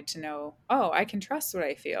inside to know, oh, I can trust what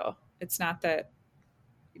I feel. It's not that,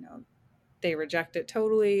 you know, they reject it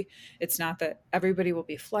totally. It's not that everybody will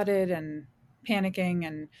be flooded and panicking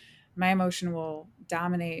and my emotion will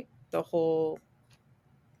dominate the whole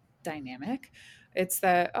dynamic. It's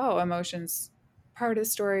that, oh, emotions part of the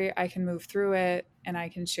story. I can move through it and I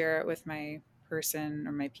can share it with my person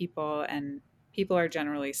or my people. And people are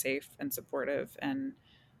generally safe and supportive and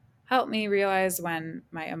help me realize when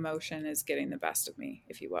my emotion is getting the best of me,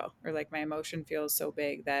 if you will, or like my emotion feels so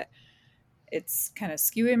big that it's kind of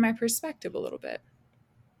skewing my perspective a little bit.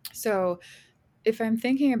 So if I'm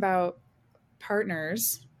thinking about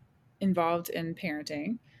partners involved in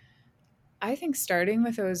parenting, I think starting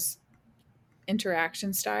with those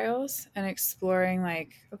interaction styles and exploring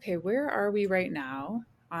like, okay, where are we right now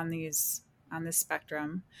on this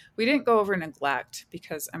spectrum. We didn't go over neglect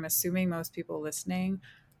because I'm assuming most people listening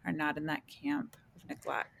are not in that camp of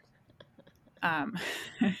neglect. um,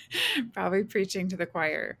 Probably preaching to the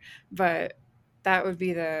choir, but that would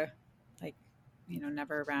be the like,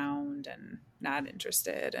 never around and not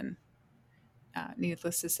interested and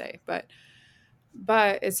needless to say, but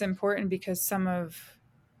it's important because some of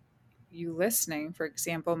you listening, for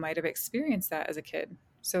example, might have experienced that as a kid.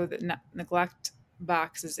 So the neglect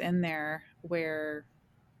box is in there where,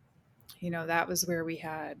 that was where we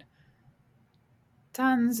had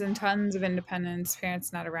tons and tons of independence,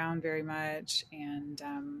 parents not around very much, and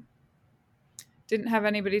didn't have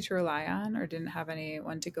anybody to rely on or didn't have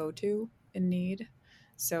anyone to go to in need.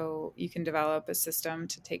 So you can develop a system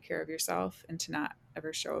to take care of yourself and to not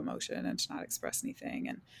ever show emotion and to not express anything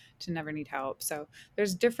and to never need help. So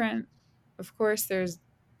there's different, of course, there's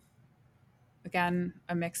again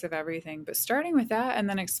a mix of everything, but starting with that and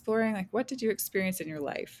then exploring like what did you experience in your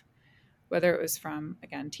life? Whether it was from,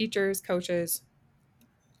 again, teachers, coaches,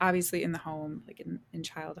 obviously in the home, like in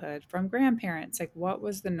childhood, from grandparents, like what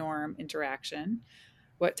was the norm interaction?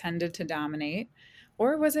 What tended to dominate?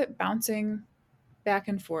 Or was it bouncing back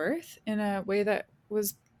and forth in a way that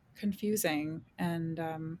was confusing? And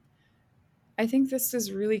I think this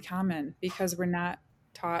is really common because we're not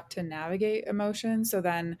taught to navigate emotion. So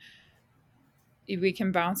then we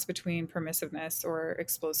can bounce between permissiveness or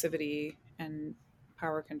explosivity and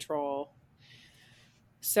power control.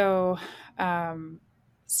 So,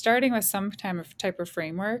 starting with some type of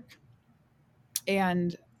framework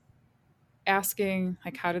and asking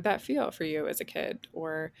like how did that feel for you as a kid,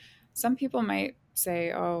 or some people might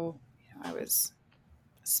say, oh, I was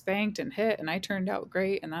spanked and hit and I turned out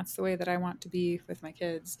great and that's the way that I want to be with my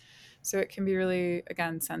kids. So it can be really,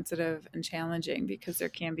 again, sensitive and challenging because there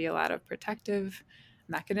can be a lot of protective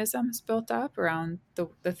mechanisms built up around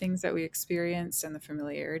the things that we experienced and the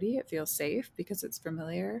familiarity. It feels safe because it's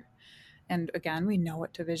familiar. And again, we know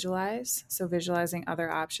what to visualize. So visualizing other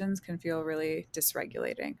options can feel really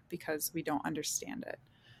dysregulating because we don't understand it.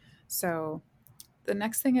 So the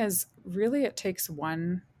next thing is really it takes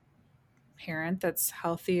one parent that's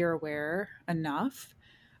healthy or aware enough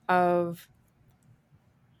of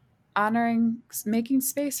honoring, making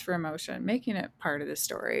space for emotion, making it part of the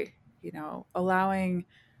story, allowing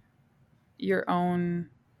your own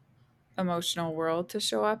emotional world to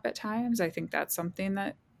show up at times. I think that's something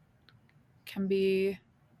that can be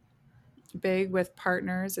big with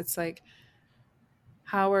partners. It's like,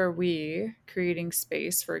 how are we creating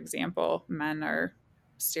space? For example, men are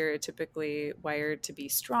stereotypically wired to be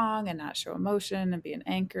strong and not show emotion and be an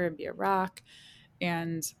anchor and be a rock.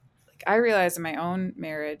 And like I realized in my own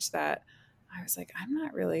marriage that I was like, I'm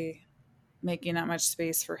not really making that much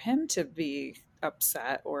space for him to be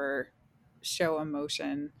upset or show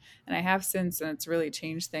emotion. And I have since, and it's really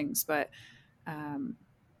changed things. But um,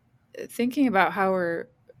 thinking about how we're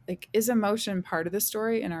like, is emotion part of the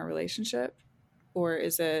story in our relationship? Or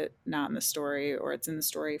is it not in the story, or it's in the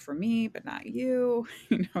story for me but not you?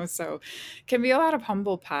 So it can be a lot of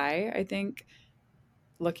humble pie, I think,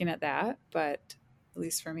 looking at that, but at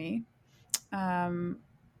least for me. um,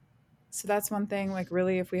 so that's one thing, like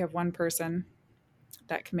really if we have one person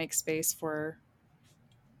that can make space for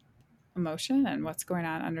emotion and what's going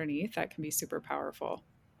on underneath, that can be super powerful.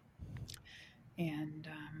 And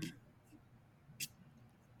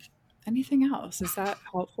anything else, is that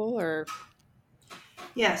helpful? Or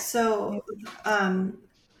Yeah. So, um,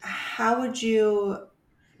 how would you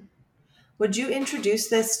introduce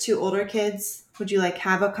this to older kids? Would you like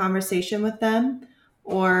have a conversation with them,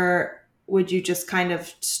 or would you just kind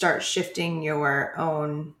of start shifting your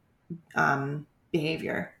own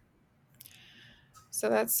behavior? so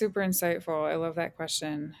that's super insightful. I love that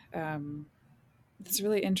question. It's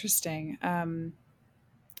really interesting.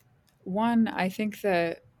 One, I think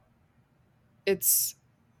that it's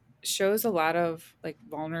shows a lot of like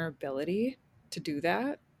vulnerability to do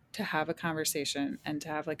that, to have a conversation and to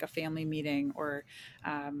have like a family meeting, or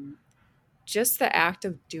um, just the act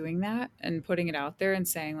of doing that and putting it out there and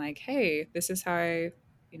saying like, hey, this is how I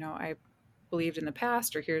believed in the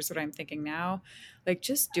past, or here's what I'm thinking now. Like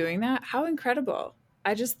just doing that, how incredible.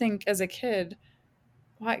 I just think as a kid,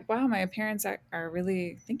 like, wow, my parents are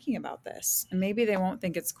really thinking about this. And maybe they won't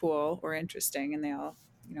think it's cool or interesting and they'll,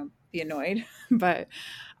 be annoyed. But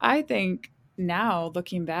I think now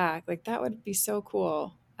looking back, like that would be so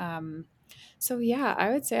cool. So yeah, I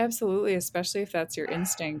would say absolutely, especially if that's your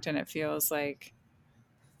instinct and it feels like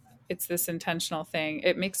it's this intentional thing.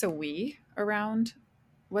 It makes a we around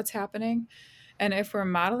what's happening. And if we're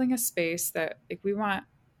modeling a space that like we want,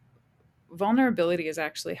 vulnerability is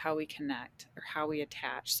actually how we connect or how we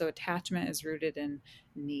attach. So attachment is rooted in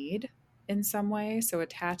need in some way. So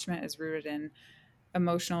attachment is rooted in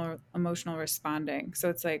emotional responding. So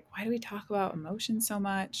it's like, why do we talk about emotion so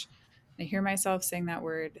much? I hear myself saying that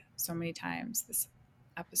word so many times this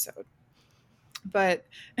episode. But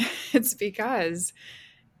it's because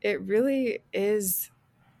it really is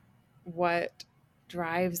what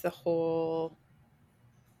drives the whole,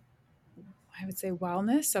 I would say,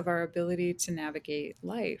 wellness of our ability to navigate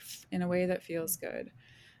life in a way that feels good.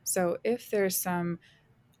 So if there's some,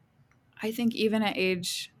 I think even at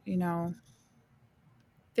age,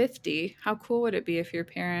 50, how cool would it be if your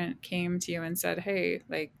parent came to you and said, hey,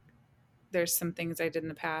 like, there's some things I did in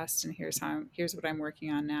the past, and here's what I'm working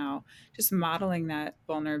on now. Just modeling that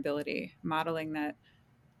vulnerability, modeling that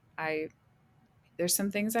I there's some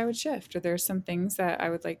things I would shift, or there's some things that I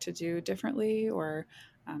would like to do differently, or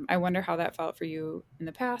I wonder how that felt for you in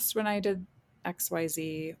the past when I did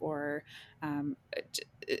XYZ, or um,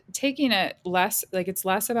 taking it less like it's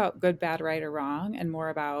less about good, bad, right, or wrong, and more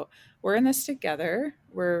about we're in this together.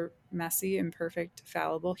 We're messy, imperfect,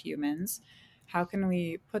 fallible humans. How can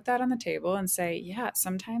we put that on the table and say, yeah,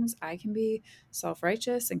 sometimes I can be self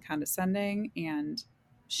righteous and condescending and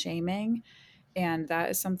shaming, and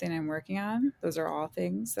that is something I'm working on. Those are all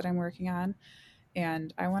things that I'm working on.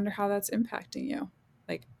 And I wonder how that's impacting you.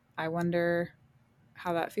 Like, I wonder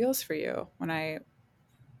how that feels for you when I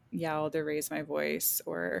yelled or raised my voice,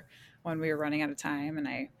 or when we were running out of time and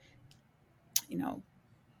I, you know,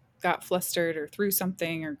 got flustered or threw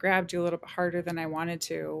something or grabbed you a little bit harder than I wanted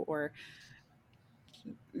to, or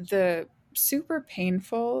the super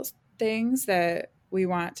painful things that we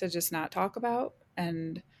want to just not talk about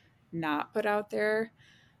and not put out there.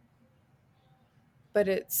 But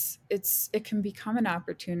it can become an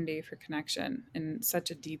opportunity for connection in such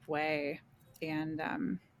a deep way. And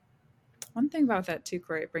one thing about that too,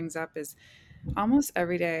 Corey, it brings up is almost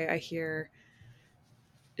every day I hear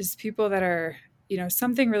is people that are,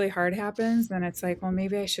 something really hard happens, then it's like, well,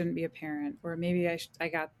 maybe I shouldn't be a parent, or maybe I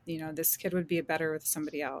got, this kid would be better with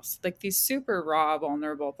somebody else. Like these super raw,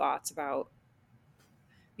 vulnerable thoughts about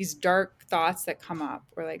these dark thoughts that come up,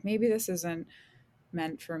 or like maybe this isn't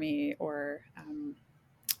meant for me, or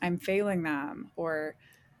I'm failing them, or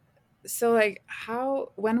so like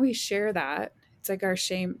how when we share that, it's like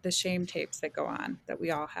the shame tapes that go on that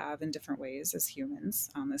we all have in different ways as humans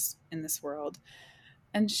on this in this world,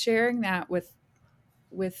 and sharing that with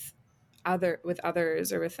with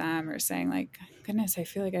others or with them, or saying like, goodness, I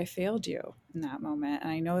feel like I failed you in that moment,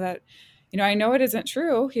 and I know that, I know it isn't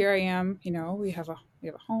true. Here I am, we have a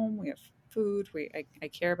home, we have food, I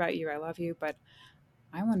care about you, I love you, but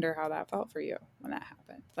I wonder how that felt for you when that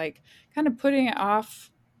happened. Like kind of putting it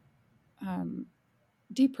off, um,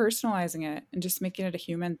 depersonalizing it and just making it a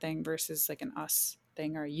human thing versus like an us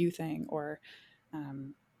thing or a you thing, or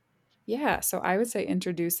um, yeah. So I would say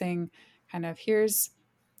introducing kind of here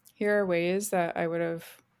are ways that I would have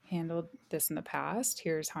handled this in the past.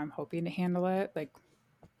 Here's how I'm hoping to handle it. Like,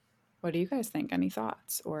 what do you guys think? Any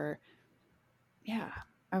thoughts? Or yeah,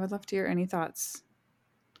 I would love to hear any thoughts.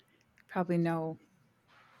 Probably know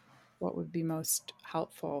what would be most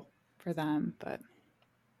helpful for them, but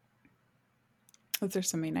those are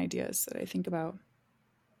some main ideas that I think about.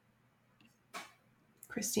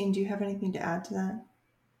 Christine, do you have anything to add to that?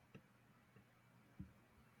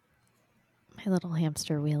 My little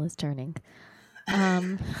hamster wheel is turning.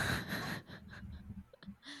 Oh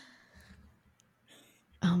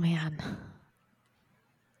man.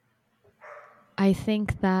 I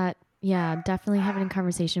think that, yeah, definitely having a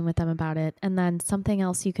conversation with them about it. And then something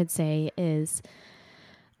else you could say is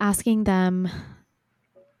asking them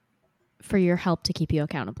for your help to keep you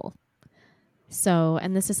accountable. So,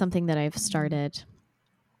 and this is something that I've started.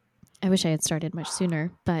 I wish I had started much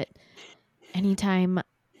sooner, but anytime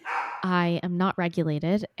I am not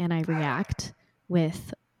regulated and I react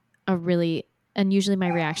with and usually my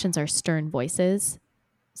reactions are stern voices.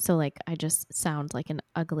 So, like, I just sound like an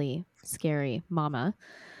ugly, scary mama.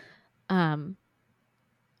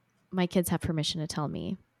 My kids have permission to tell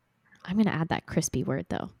me. I'm going to add that crispy word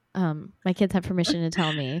though. My kids have permission to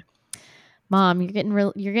tell me, "Mom, you're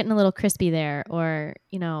getting a little crispy there," or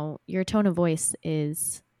your tone of voice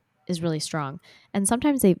is really strong. And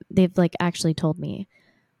sometimes they've like actually told me,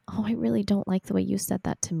 "Oh, I really don't like the way you said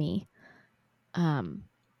that to me." And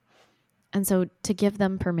so to give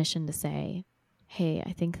them permission to say, "Hey,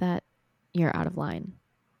 I think that you're out of line."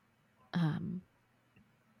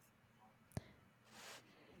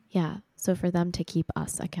 Yeah. So for them to keep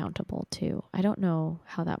us accountable too. I don't know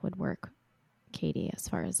how that would work, Katie, as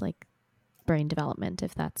far as like brain development,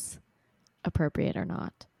 if that's appropriate or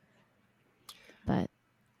not. But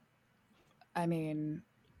I mean,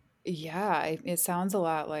 yeah, it sounds a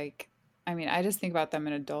lot like, I just think about them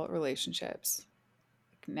in adult relationships,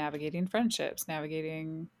 like navigating friendships,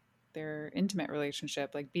 navigating their intimate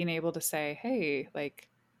relationship, like being able to say, hey, like,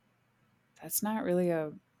 that's not really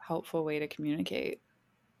a helpful way to communicate,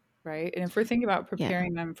 right? And if we're thinking about yeah.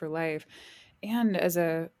 preparing them for life, and as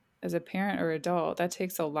a parent or adult, that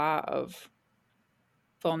takes a lot of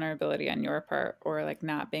vulnerability on your part, or like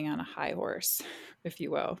not being on a high horse, if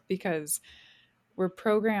you will, because we're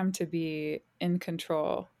programmed to be in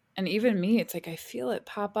control. And even me, it's like I feel it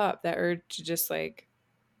pop up, that urge to just like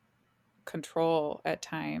control at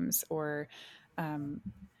times, or um,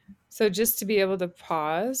 so just to be able to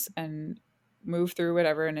pause and move through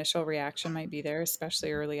whatever initial reaction might be there,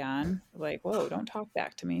 especially early on, like, whoa, don't talk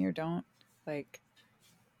back to me, or don't, like,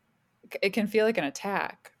 it can feel like an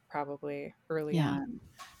attack probably early Yeah. on.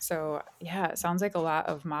 So yeah, it sounds like a lot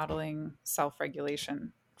of modeling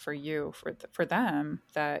self-regulation for you, for them,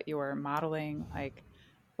 that you're modeling, like,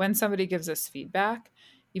 when somebody gives us feedback,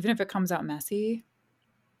 even if it comes out messy,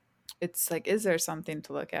 it's like, is there something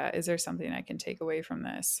to look at? Is there something I can take away from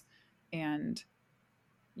this and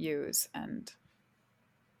use and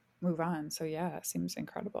move on? So yeah, it seems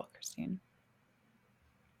incredible, Christine.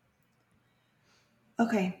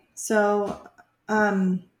 Okay, so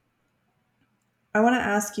I want to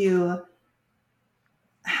ask you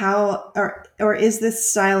how, or is this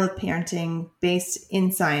style of parenting based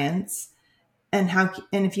in science, and how,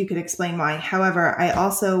 and if you could explain why. However, I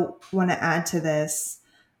also want to add to this,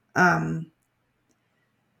 um,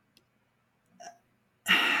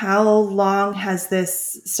 how long has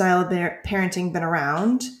this style of parenting been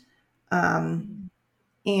around? Um,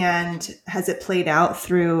 and has it played out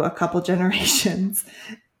through a couple generations?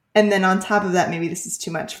 And then on top of that, maybe this is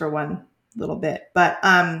too much for one little bit, but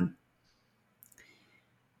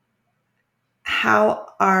how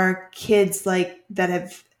are kids like that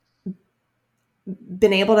have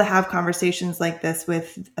been able to have conversations like this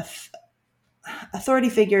with authority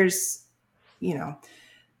figures, you know,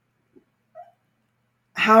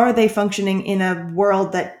 how are they functioning in a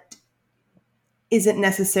world that isn't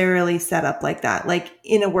necessarily set up like that, like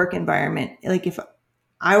in a work environment? Like if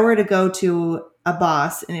I were to go to a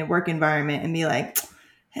boss in a work environment and be like,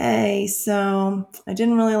 hey, so I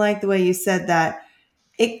didn't really like the way you said that,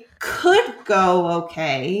 it could go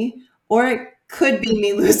okay, or it could be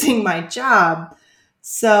me losing my job.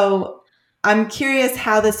 So I'm curious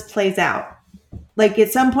how this plays out. Like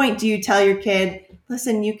at some point, do you tell your kid,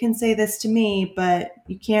 listen, you can say this to me, but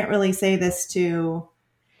you can't really say this to,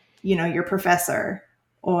 you know, your professor?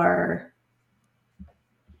 Or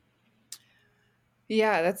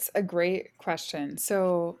Yeah, that's a great question.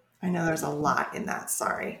 So I know there's a lot in that.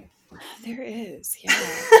 Sorry. there is, yeah,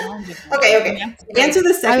 challenging one. Okay, And okay. that's great. Answer the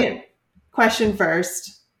I second question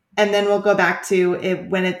first, and then we'll go back to it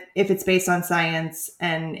when it if it's based on science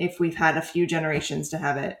and if we've had a few generations to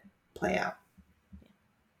have it play out.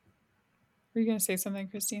 Were you going to say something,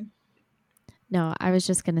 Christine? No, I was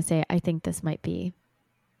just going to say I think this might be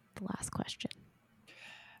the last question.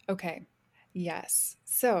 Okay. Yes.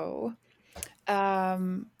 So,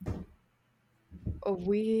 um,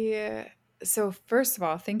 we, so first of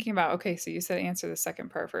all, thinking about, okay, so you said answer the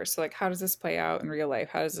second part first. So, like, how does this play out in real life?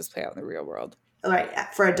 How does this play out in the real world All right,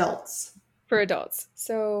 for adults. for adults?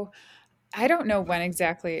 So, I don't know when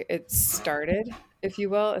exactly it started, if you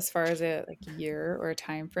will, as far as a like year or a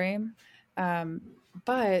time frame. Um,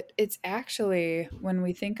 but it's actually when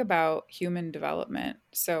we think about human development.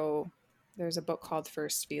 So there's a book called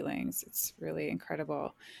First Feelings. It's really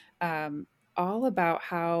incredible. Um, all about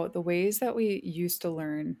how the ways that we used to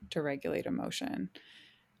learn to regulate emotion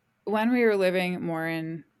when we were living more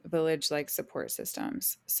in village like support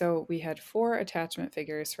systems. So we had four attachment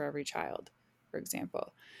figures for every child, for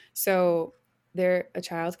example. So there a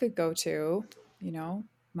child could go to, you know,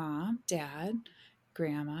 mom, dad,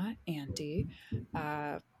 grandma, auntie.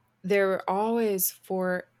 Uh, there were always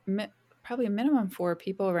probably a minimum four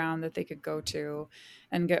people around that they could go to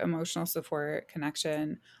and get emotional support,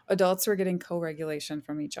 connection. Adults were getting co-regulation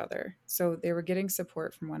from each other. So they were getting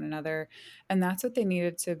support from one another, and that's what they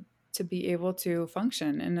needed to be able to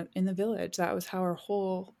function in the village. That was how our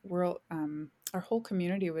whole world, our whole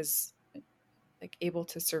community was like able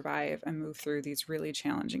to survive and move through these really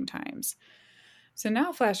challenging times. So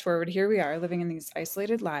now, flash forward, here we are living in these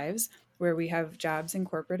isolated lives where we have jobs in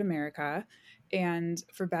corporate America. And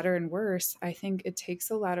for better and worse, I think it takes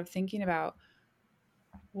a lot of thinking about,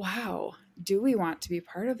 wow, do we want to be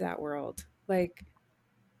part of that world? Like,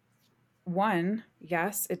 one,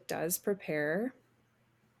 yes, it does prepare.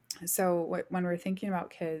 So when we're thinking about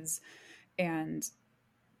kids and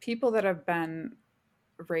people that have been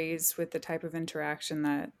raised with the type of interaction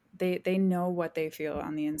that they know what they feel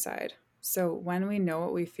on the inside. So when we know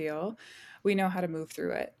what we feel, we know how to move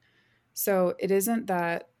through it. So it isn't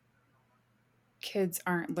that kids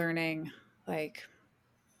aren't learning, like,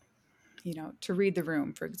 you know, to read the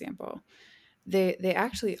room, for example. They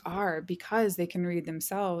actually are, because they can read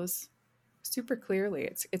themselves super clearly.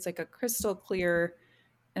 It's like a crystal clear,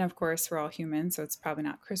 and of course we're all human, so it's probably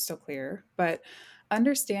not crystal clear, but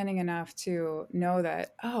understanding enough to know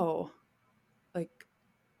that, oh, like,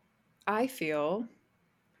 I feel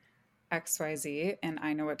XYZ and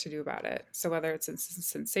I know what to do about it. So whether it's a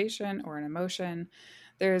sensation or an emotion,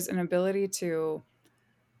 there's an ability to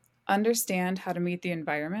understand how to meet the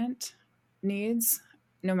environment needs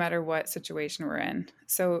no matter what situation we're in.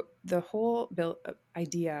 So the whole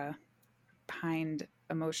idea behind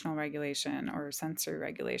emotional regulation or sensory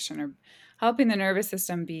regulation or helping the nervous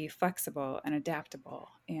system be flexible and adaptable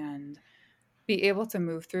and be able to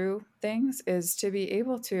move through things is to be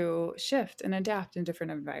able to shift and adapt in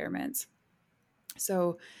different environments.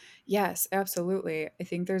 So, yes, absolutely. I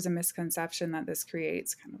think there's a misconception that this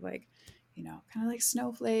creates kind of like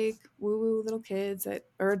snowflake, woo woo little kids that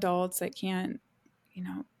or adults that can't, you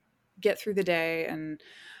know, get through the day and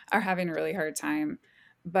are having a really hard time.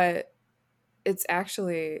 But it's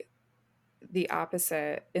actually the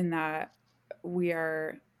opposite in that we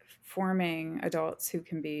are forming adults who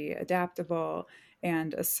can be adaptable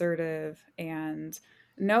and assertive and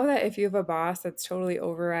know that if you have a boss that's totally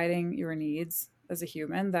overriding your needs as a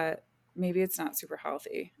human, that maybe it's not super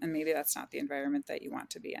healthy and maybe that's not the environment that you want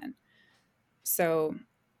to be in. So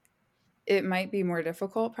it might be more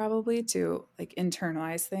difficult probably to like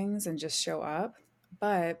internalize things and just show up.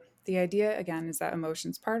 But the idea again is that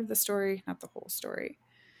emotion's part of the story, not the whole story.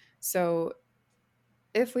 So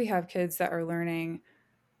if we have kids that are learning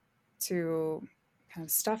to kind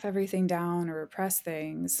of stuff everything down or repress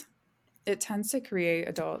things, it tends to create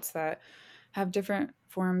adults that have different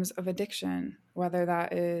forms of addiction, whether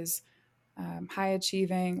that is high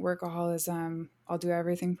achieving, workaholism, I'll do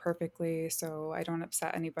everything perfectly so I don't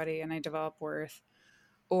upset anybody and I develop worth,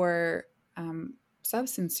 or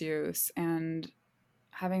substance use and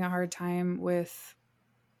having a hard time with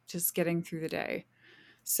just getting through the day.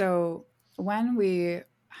 So when we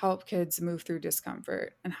help kids move through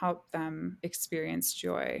discomfort and help them experience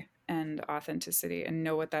joy and authenticity and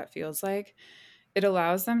know what that feels like, it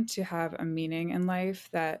allows them to have a meaning in life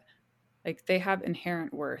that like they have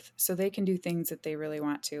inherent worth. So they can do things that they really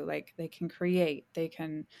want to. Like they can create, they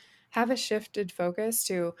can have a shifted focus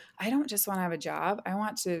to, I don't just want to have a job, I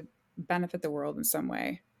want to benefit the world in some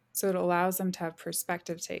way. So it allows them to have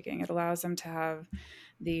perspective taking. It allows them to have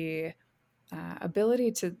the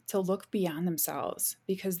ability to look beyond themselves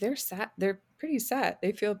because they're pretty set,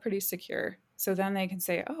 they feel pretty secure, so then they can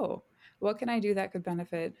say, oh, what can I do that could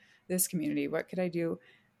benefit this community, what could I do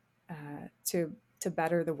to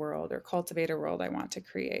better the world or cultivate a world I want to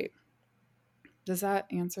create. Does that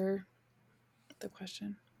answer the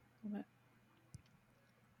question a little bit?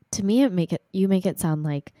 To me, you make it sound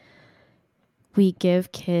like we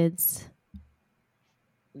give kids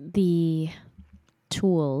the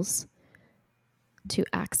tools to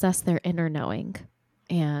access their inner knowing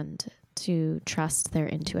and to trust their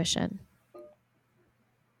intuition.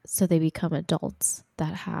 So they become adults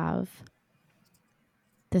that have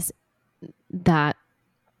this, that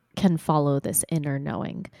can follow this inner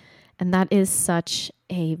knowing. And that is such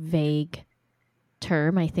a vague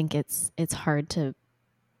term. I think it's hard to,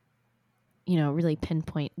 really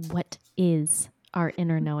pinpoint what is our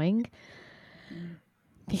inner knowing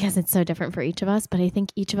because it's so different for each of us. But I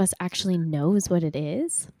think each of us actually knows what it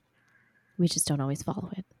is. We just don't always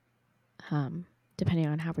follow it, depending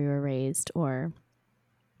on how we were raised or,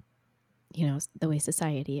 the way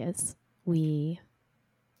society is. We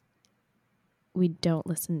don't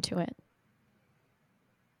listen to it.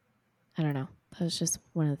 I don't know. That was just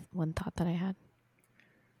one thought that I had.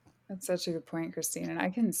 That's such a good point, Christine. And I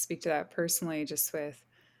can speak to that personally just with,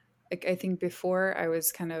 like, I think before I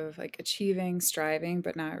was kind of like achieving, striving,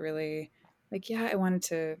 but not really like, yeah, I wanted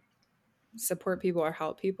to support people or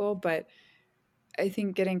help people. But I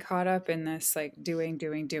think getting caught up in this, like doing,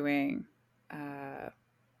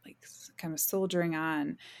 like kind of soldiering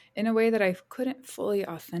on in a way that I couldn't fully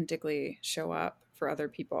authentically show up for other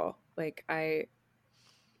people. Like I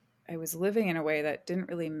was living in a way that didn't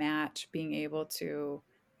really match being able to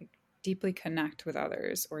like deeply connect with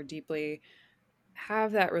others or deeply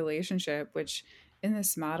have that relationship, which in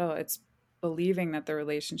this model, it's believing that the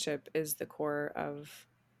relationship is the core of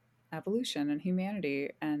evolution and humanity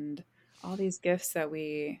and all these gifts that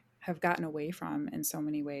we have gotten away from in so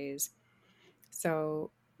many ways.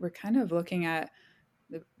 So we're kind of looking at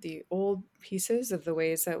the old pieces of the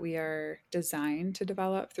ways that we are designed to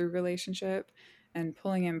develop through relationship and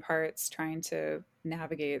pulling in parts, trying to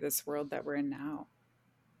navigate this world that we're in now.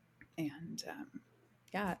 And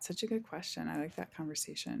yeah, it's such a good question. I like that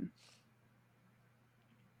conversation.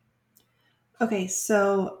 Okay,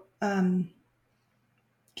 so can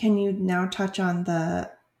you now touch on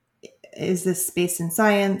is this based in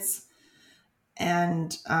science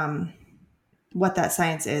and what that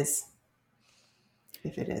science is,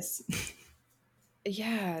 if it is?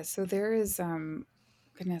 Yeah, so there is kind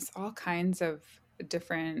goodness, all kinds of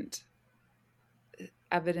different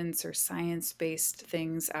evidence or science-based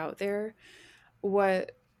things out there.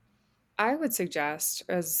 What I would suggest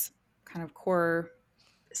as kind of core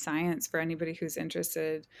science for anybody who's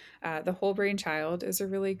interested, The Whole Brain Child is a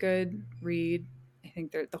really good read. I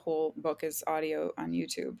think the whole book is audio on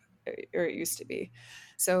YouTube, or it used to be.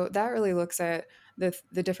 So that really looks at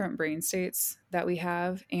the different brain states that we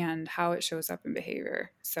have and how it shows up in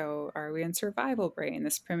behavior. So are we in survival brain,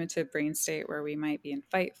 this primitive brain state where we might be in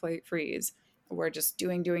fight, flight, freeze? We're just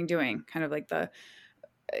doing, kind of like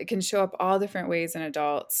it can show up all different ways in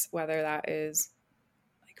adults, whether that is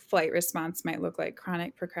like flight response might look like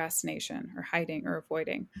chronic procrastination or hiding or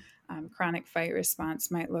avoiding. Chronic fight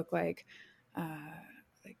response might look like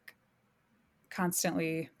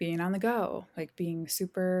constantly being on the go, like being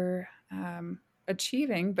super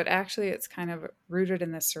achieving, but actually it's kind of rooted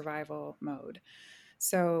in this survival mode.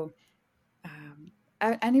 So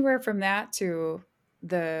anywhere from that to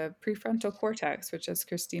the prefrontal cortex, which, as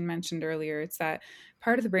Christine mentioned earlier, it's that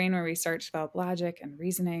part of the brain where we start to develop logic and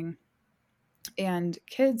reasoning. And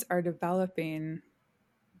kids are developing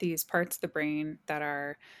these parts of the brain that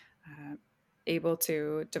are able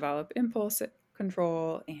to develop impulse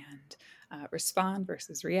control and respond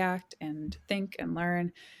versus react and think and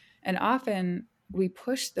learn. And often we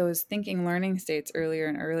push those thinking learning states earlier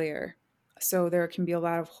and earlier. So there can be a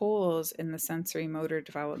lot of holes in the sensory motor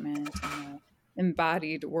development and the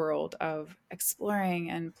embodied world of exploring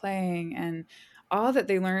and playing and all that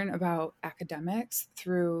they learn about academics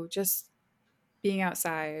through just being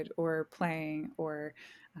outside or playing, or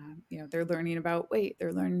they're learning about weight,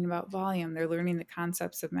 they're learning about volume, they're learning the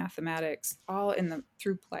concepts of mathematics all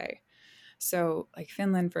through play. So like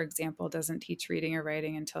Finland, for example, doesn't teach reading or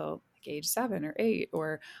writing until like age 7 or 8,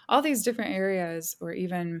 or all these different areas, or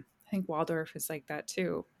even I think Waldorf is like that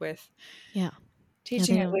too, with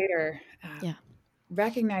teaching it later.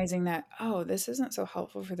 Recognizing that, oh, this isn't so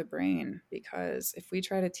helpful for the brain, because if we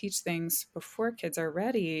try to teach things before kids are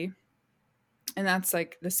ready, and that's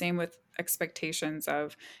like the same with expectations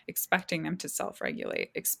of expecting them to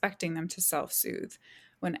self-regulate, expecting them to self-soothe,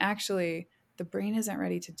 when actually the brain isn't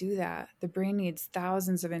ready to do that. The brain needs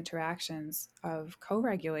thousands of interactions of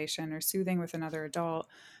co-regulation or soothing with another adult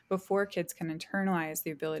before kids can internalize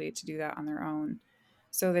the ability to do that on their own.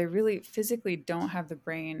 So they really physically don't have the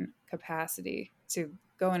brain capacity to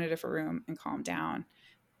go in a different room and calm down.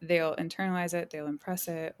 They'll internalize it, they'll impress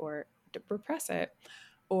it or repress it,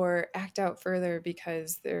 or act out further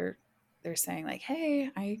because they're saying like,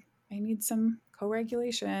 hey, I need some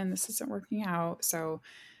co-regulation, this isn't working out. So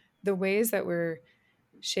the ways that we're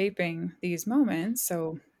shaping these moments,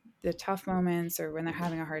 so the tough moments or when they're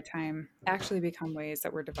having a hard time, actually become ways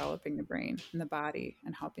that we're developing the brain and the body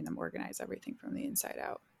and helping them organize everything from the inside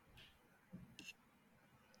out.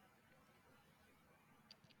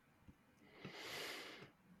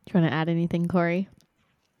 Do you want to add anything, Corey?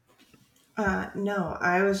 No,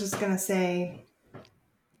 I was just going to say,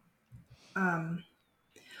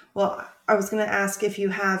 well, I was going to ask if you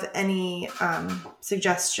have any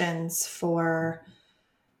suggestions for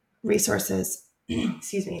resources.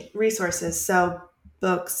 Excuse me, resources. So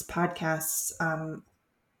books, podcasts,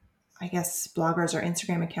 I guess bloggers or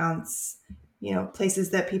Instagram accounts, places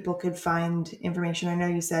that people could find information. I know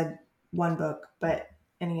you said one book, but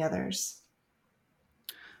any others?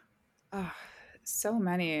 Oh, so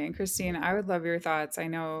many. And Christine, I would love your thoughts. I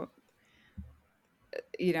know,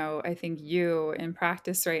 I think you in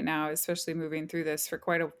practice right now, especially moving through this for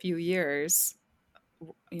quite a few years,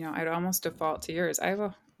 I'd almost default to yours. I have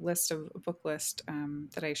a book list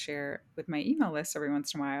that I share with my email list every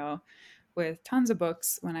once in a while with tons of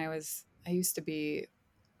books. I used to be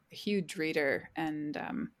a huge reader, and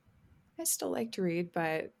I still like to read,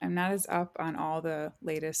 but I'm not as up on all the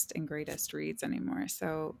latest and greatest reads anymore.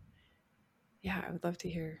 So yeah, I would love to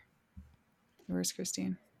hear yours,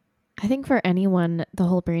 Christine. I think for anyone, The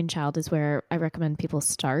Whole Brain Child is where I recommend people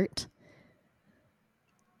start.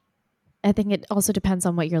 I think it also depends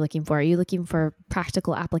on what you're looking for. Are you looking for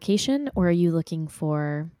practical application, or are you looking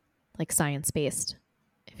for like science-based?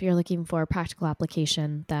 If you're looking for practical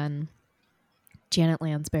application, then Janet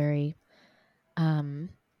Lansbury,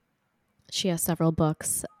 she has several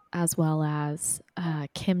books, as well as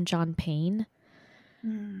Kim John Payne.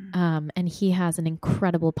 And he has an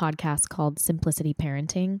incredible podcast called Simplicity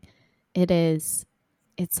Parenting. It's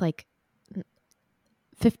like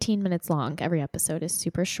 15 minutes long. Every episode is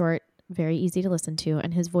super short, very easy to listen to,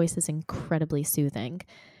 and his voice is incredibly soothing.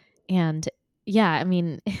 And yeah, I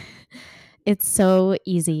mean, it's so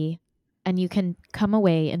easy, and you can come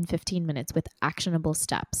away in 15 minutes with actionable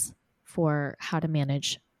steps for how to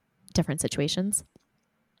manage different situations.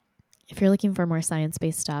 if you're looking for more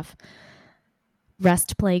science-based stuff,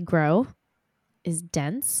 Rest, Play, Grow is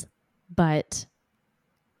dense, but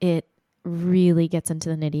it really gets into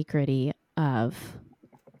the nitty-gritty of,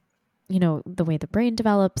 the way the brain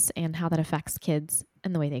develops and how that affects kids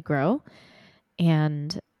and the way they grow,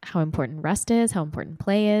 and how important rest is, how important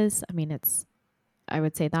play is. I mean, I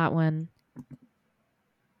would say that one.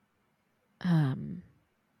 Oh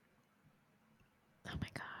my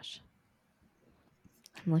gosh.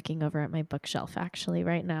 I'm looking over at my bookshelf actually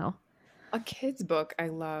right now. A kid's book I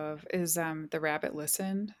love is The Rabbit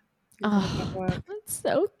Listened. You've heard of that Oh, book? that's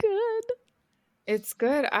so good. It's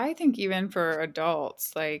good, I think, even for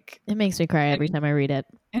adults. Like It makes me cry every time I read it.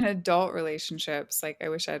 in adult relationships, like I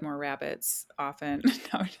wish I had more rabbits often.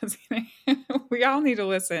 No, I'm just kidding. We all need to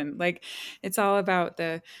listen. Like it's all about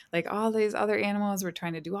all these other animals were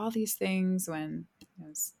trying to do all these things when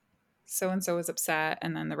so and so was upset,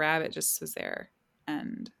 and then the rabbit just was there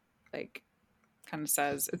and like kind of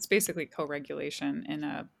says it's basically co-regulation in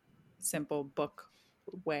a simple book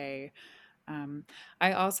way. Um,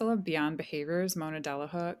 I also love Beyond Behaviors, Mona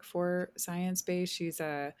Delahook for science based. She's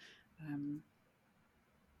a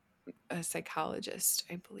psychologist,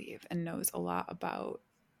 I believe, and knows a lot about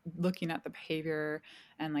looking at the behavior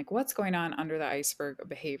and like what's going on under the iceberg of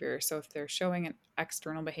behavior. So if they're showing an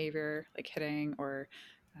external behavior like hitting or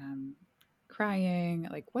um, crying,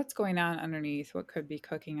 like what's going on underneath, what could be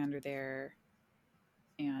cooking under there,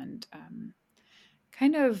 and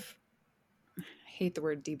kind of I hate the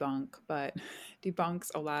word debunk, but debunks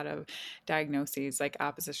a lot of diagnoses like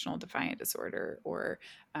oppositional defiant disorder or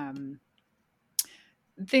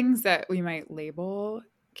things that we might label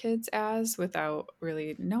kids as without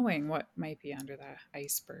really knowing what might be under the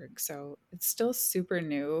iceberg. So it's still super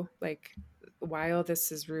new. Like while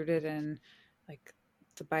this is rooted in like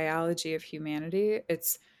the biology of humanity,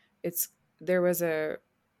 it's there was a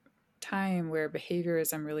time where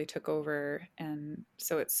behaviorism really took over, and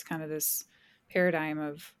so it's kind of this paradigm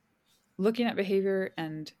of looking at behavior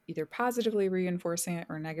and either positively reinforcing it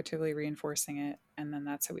or negatively reinforcing it, and then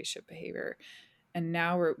that's how we shift behavior. And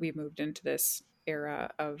now we've moved into this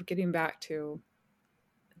era of getting back to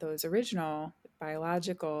those original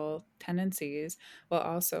biological tendencies while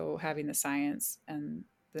also having the science and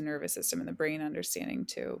the nervous system and the brain understanding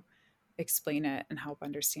to explain it and help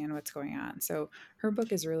understand what's going on. So her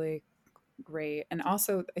book is really great. And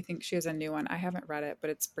also, I think she has a new one. I haven't read it, but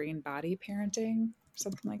it's brain body parenting,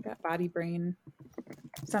 something like that. Body brain,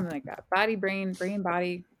 something like that. Body brain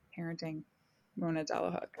body parenting. Mona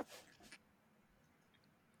Delahook.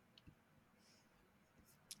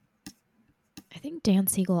 I think Dan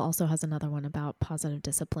Siegel also has another one about positive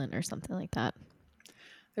discipline or something like that.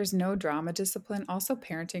 There's no drama discipline. Also,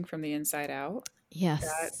 parenting from the inside out. Yes.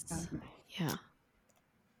 Yeah.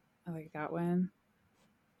 I like that one.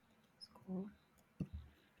 It's cool.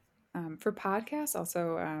 For podcasts,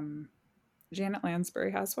 also, Janet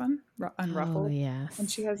Lansbury has one, Unruffled. Oh, yes. And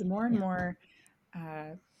she has more and more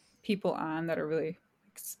people on that are really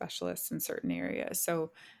like specialists in certain areas.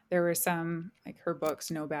 So there were some like her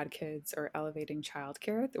books, No Bad Kids or Elevating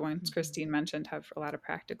Childcare. The ones Christine mentioned have a lot of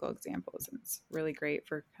practical examples, and it's really great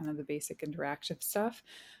for kind of the basic interactive stuff.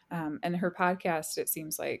 And her podcast, it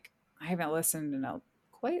seems like I haven't listened in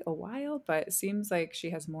quite a while, but it seems like she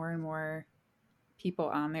has more and more people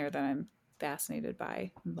on there that I'm fascinated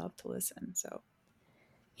by and love to listen. So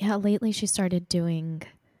yeah, lately she started doing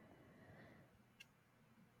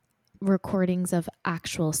recordings of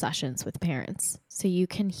actual sessions with parents. So you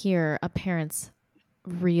can hear a parent's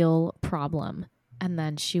real problem, and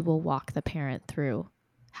then she will walk the parent through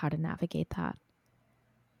how to navigate that.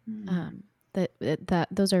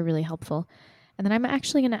 Those are really helpful. And then I'm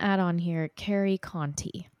actually going to add on here Carrie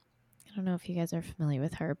Conti. I don't know if you guys are familiar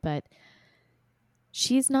with her, but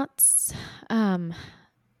she's not.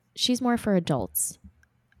 She's more for adults,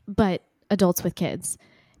 but adults with kids,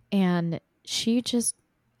 and she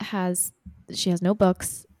has no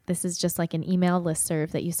books. This is just like an email listserv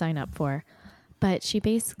that you sign up for. But she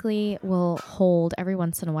basically will hold every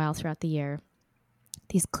once in a while throughout the year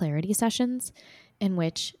these clarity sessions in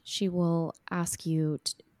which she will ask you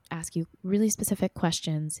really specific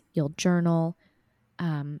questions. You'll journal.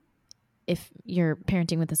 If you're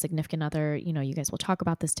parenting with a significant other, you guys will talk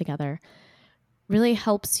about this together. Really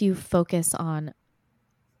helps you focus on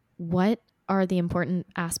what are the important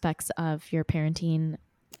aspects of your parenting.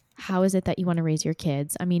 How is it that you want to raise your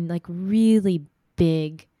kids? I mean, like really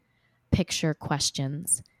big picture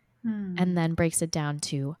questions, and then breaks it down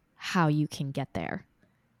to how you can get there.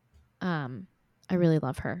 I really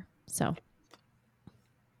love her. So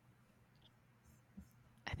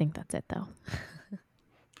I think that's it though.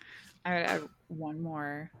 I one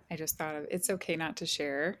more. I just thought of it's okay not to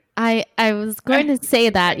share. I was going to say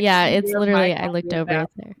that. Yeah, You it's have my literally, I copy looked of over that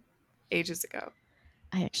there. ages ago.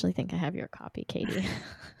 I actually think I have your copy, Katie.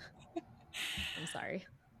 I'm sorry.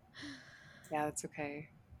 Yeah, that's okay.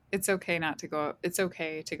 It's okay not to go up. It's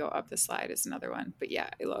okay to go up the slide is another one. But yeah,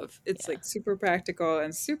 I love it's Yeah. like super practical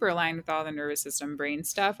and super aligned with all the nervous system brain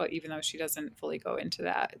stuff. Even though she doesn't fully go into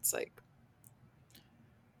that, it's like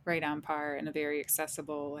right on par and a very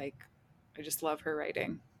accessible. Like I just love her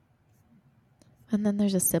writing. And then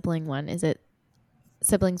there's a sibling one. Is it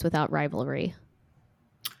Siblings Without Rivalry?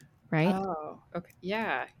 Right? Oh, okay.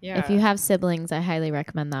 Yeah, yeah. If you have siblings, I highly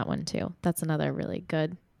recommend that one too. That's another really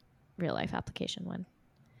good real life application one.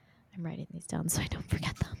 I'm writing these down so I don't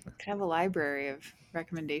forget them. Kind of a library of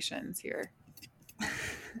recommendations here.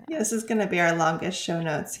 Yeah, this is going to be our longest show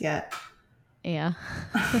notes yet. Yeah.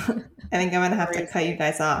 I think I'm going to have to cut you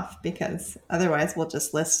guys off because otherwise we'll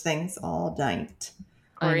just list things all night.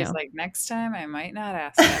 Corey's like, next time I might not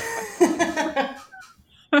ask that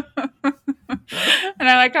question. And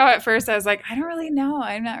I like how at first I was like, I don't really know.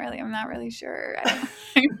 I'm not really sure.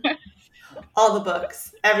 All the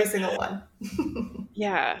books, every single one.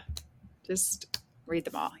 Yeah. Just read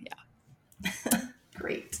them all. Yeah.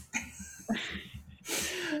 Great.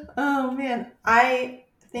 Oh man. I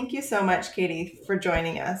thank you so much, Katie, for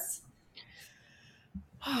joining us.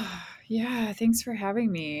 Yeah, thanks for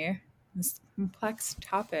having me. This complex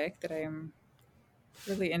topic that I am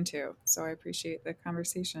really into. So I appreciate the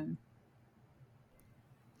conversation.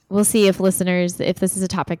 We'll see if listeners, if this is a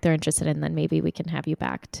topic they're interested in, then maybe we can have you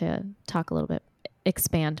back to talk a little bit,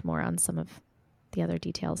 expand more on some of the other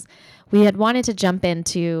details. We had wanted to jump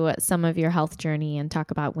into some of your health journey and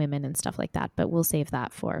talk about women and stuff like that, but we'll save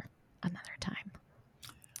that for another time.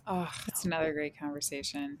 Oh, that's another great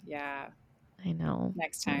conversation. Yeah. I know.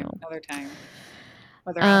 Next time, another time.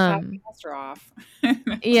 Whether on the podcast or off.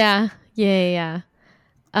 Yeah.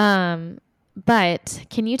 But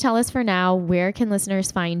can you tell us for now, where can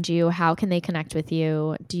listeners find you? How can they connect with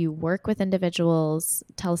you? Do you work with individuals?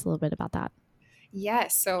 Tell us a little bit about that.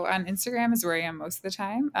 Yes. So on Instagram is where I am most of the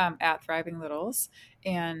time, at Thriving Littles.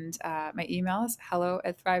 And my email is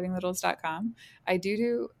hello@thrivinglittles.com. I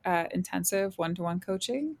do intensive one-to-one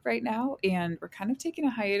coaching right now. And we're kind of taking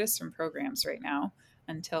a hiatus from programs right now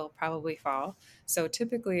until probably fall. So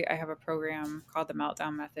typically I have a program called the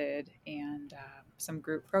Meltdown Method and some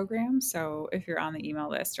group programs. So if you're on the email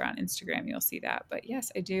list or on Instagram, you'll see that. But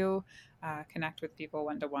yes, I do connect with people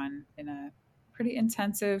one-to-one in a pretty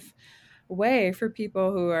intensive way for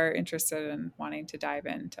people who are interested in wanting to dive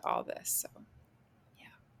into all this. So, yeah.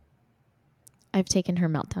 I've taken her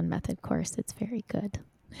Meltdown Method course. It's very good.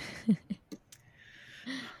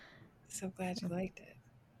 So glad you liked it.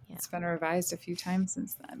 Yeah. It's been revised a few times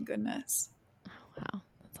since then. Goodness. Oh, wow.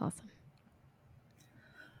 That's awesome.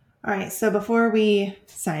 All right. So before we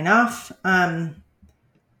sign off, I'm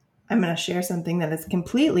going to share something that is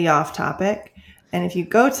completely off topic. And if you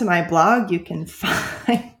go to my blog, you can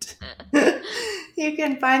find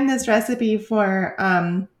this recipe for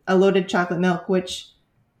a loaded chocolate milk, which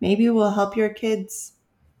maybe will help your kids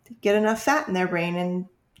get enough fat in their brain. And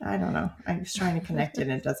I don't know. I was trying to connect it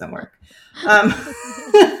and it doesn't work.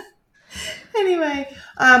 Anyway,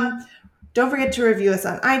 don't forget to review us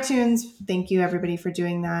on iTunes. Thank you, everybody, for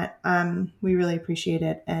doing that. We really appreciate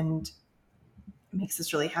it. And it makes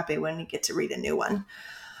us really happy when we get to read a new one.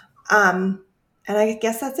 And I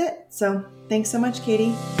guess that's it. So thanks so much,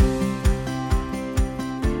 Katie.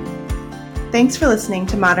 Thanks for listening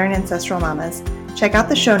to Modern Ancestral Mamas. Check out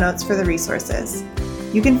the show notes for the resources.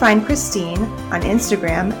 You can find Christine on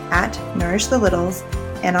Instagram at Nourish the Littles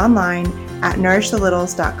and online at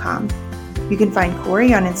nourishthelittles.com. You can find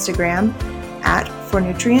Corey on Instagram at For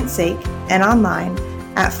Nutrient's Sake and online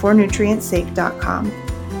at fornutrientsake.com.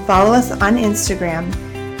 Follow us on Instagram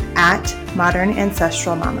at Modern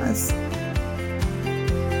Ancestral Mamas.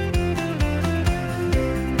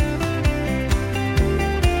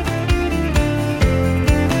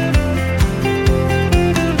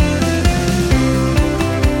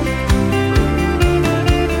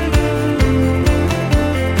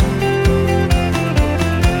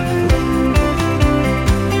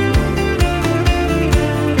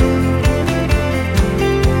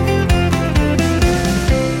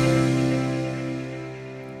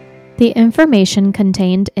 The information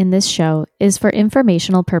contained in this show is for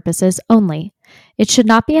informational purposes only. It should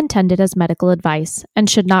not be intended as medical advice and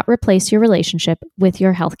should not replace your relationship with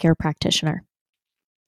your healthcare practitioner.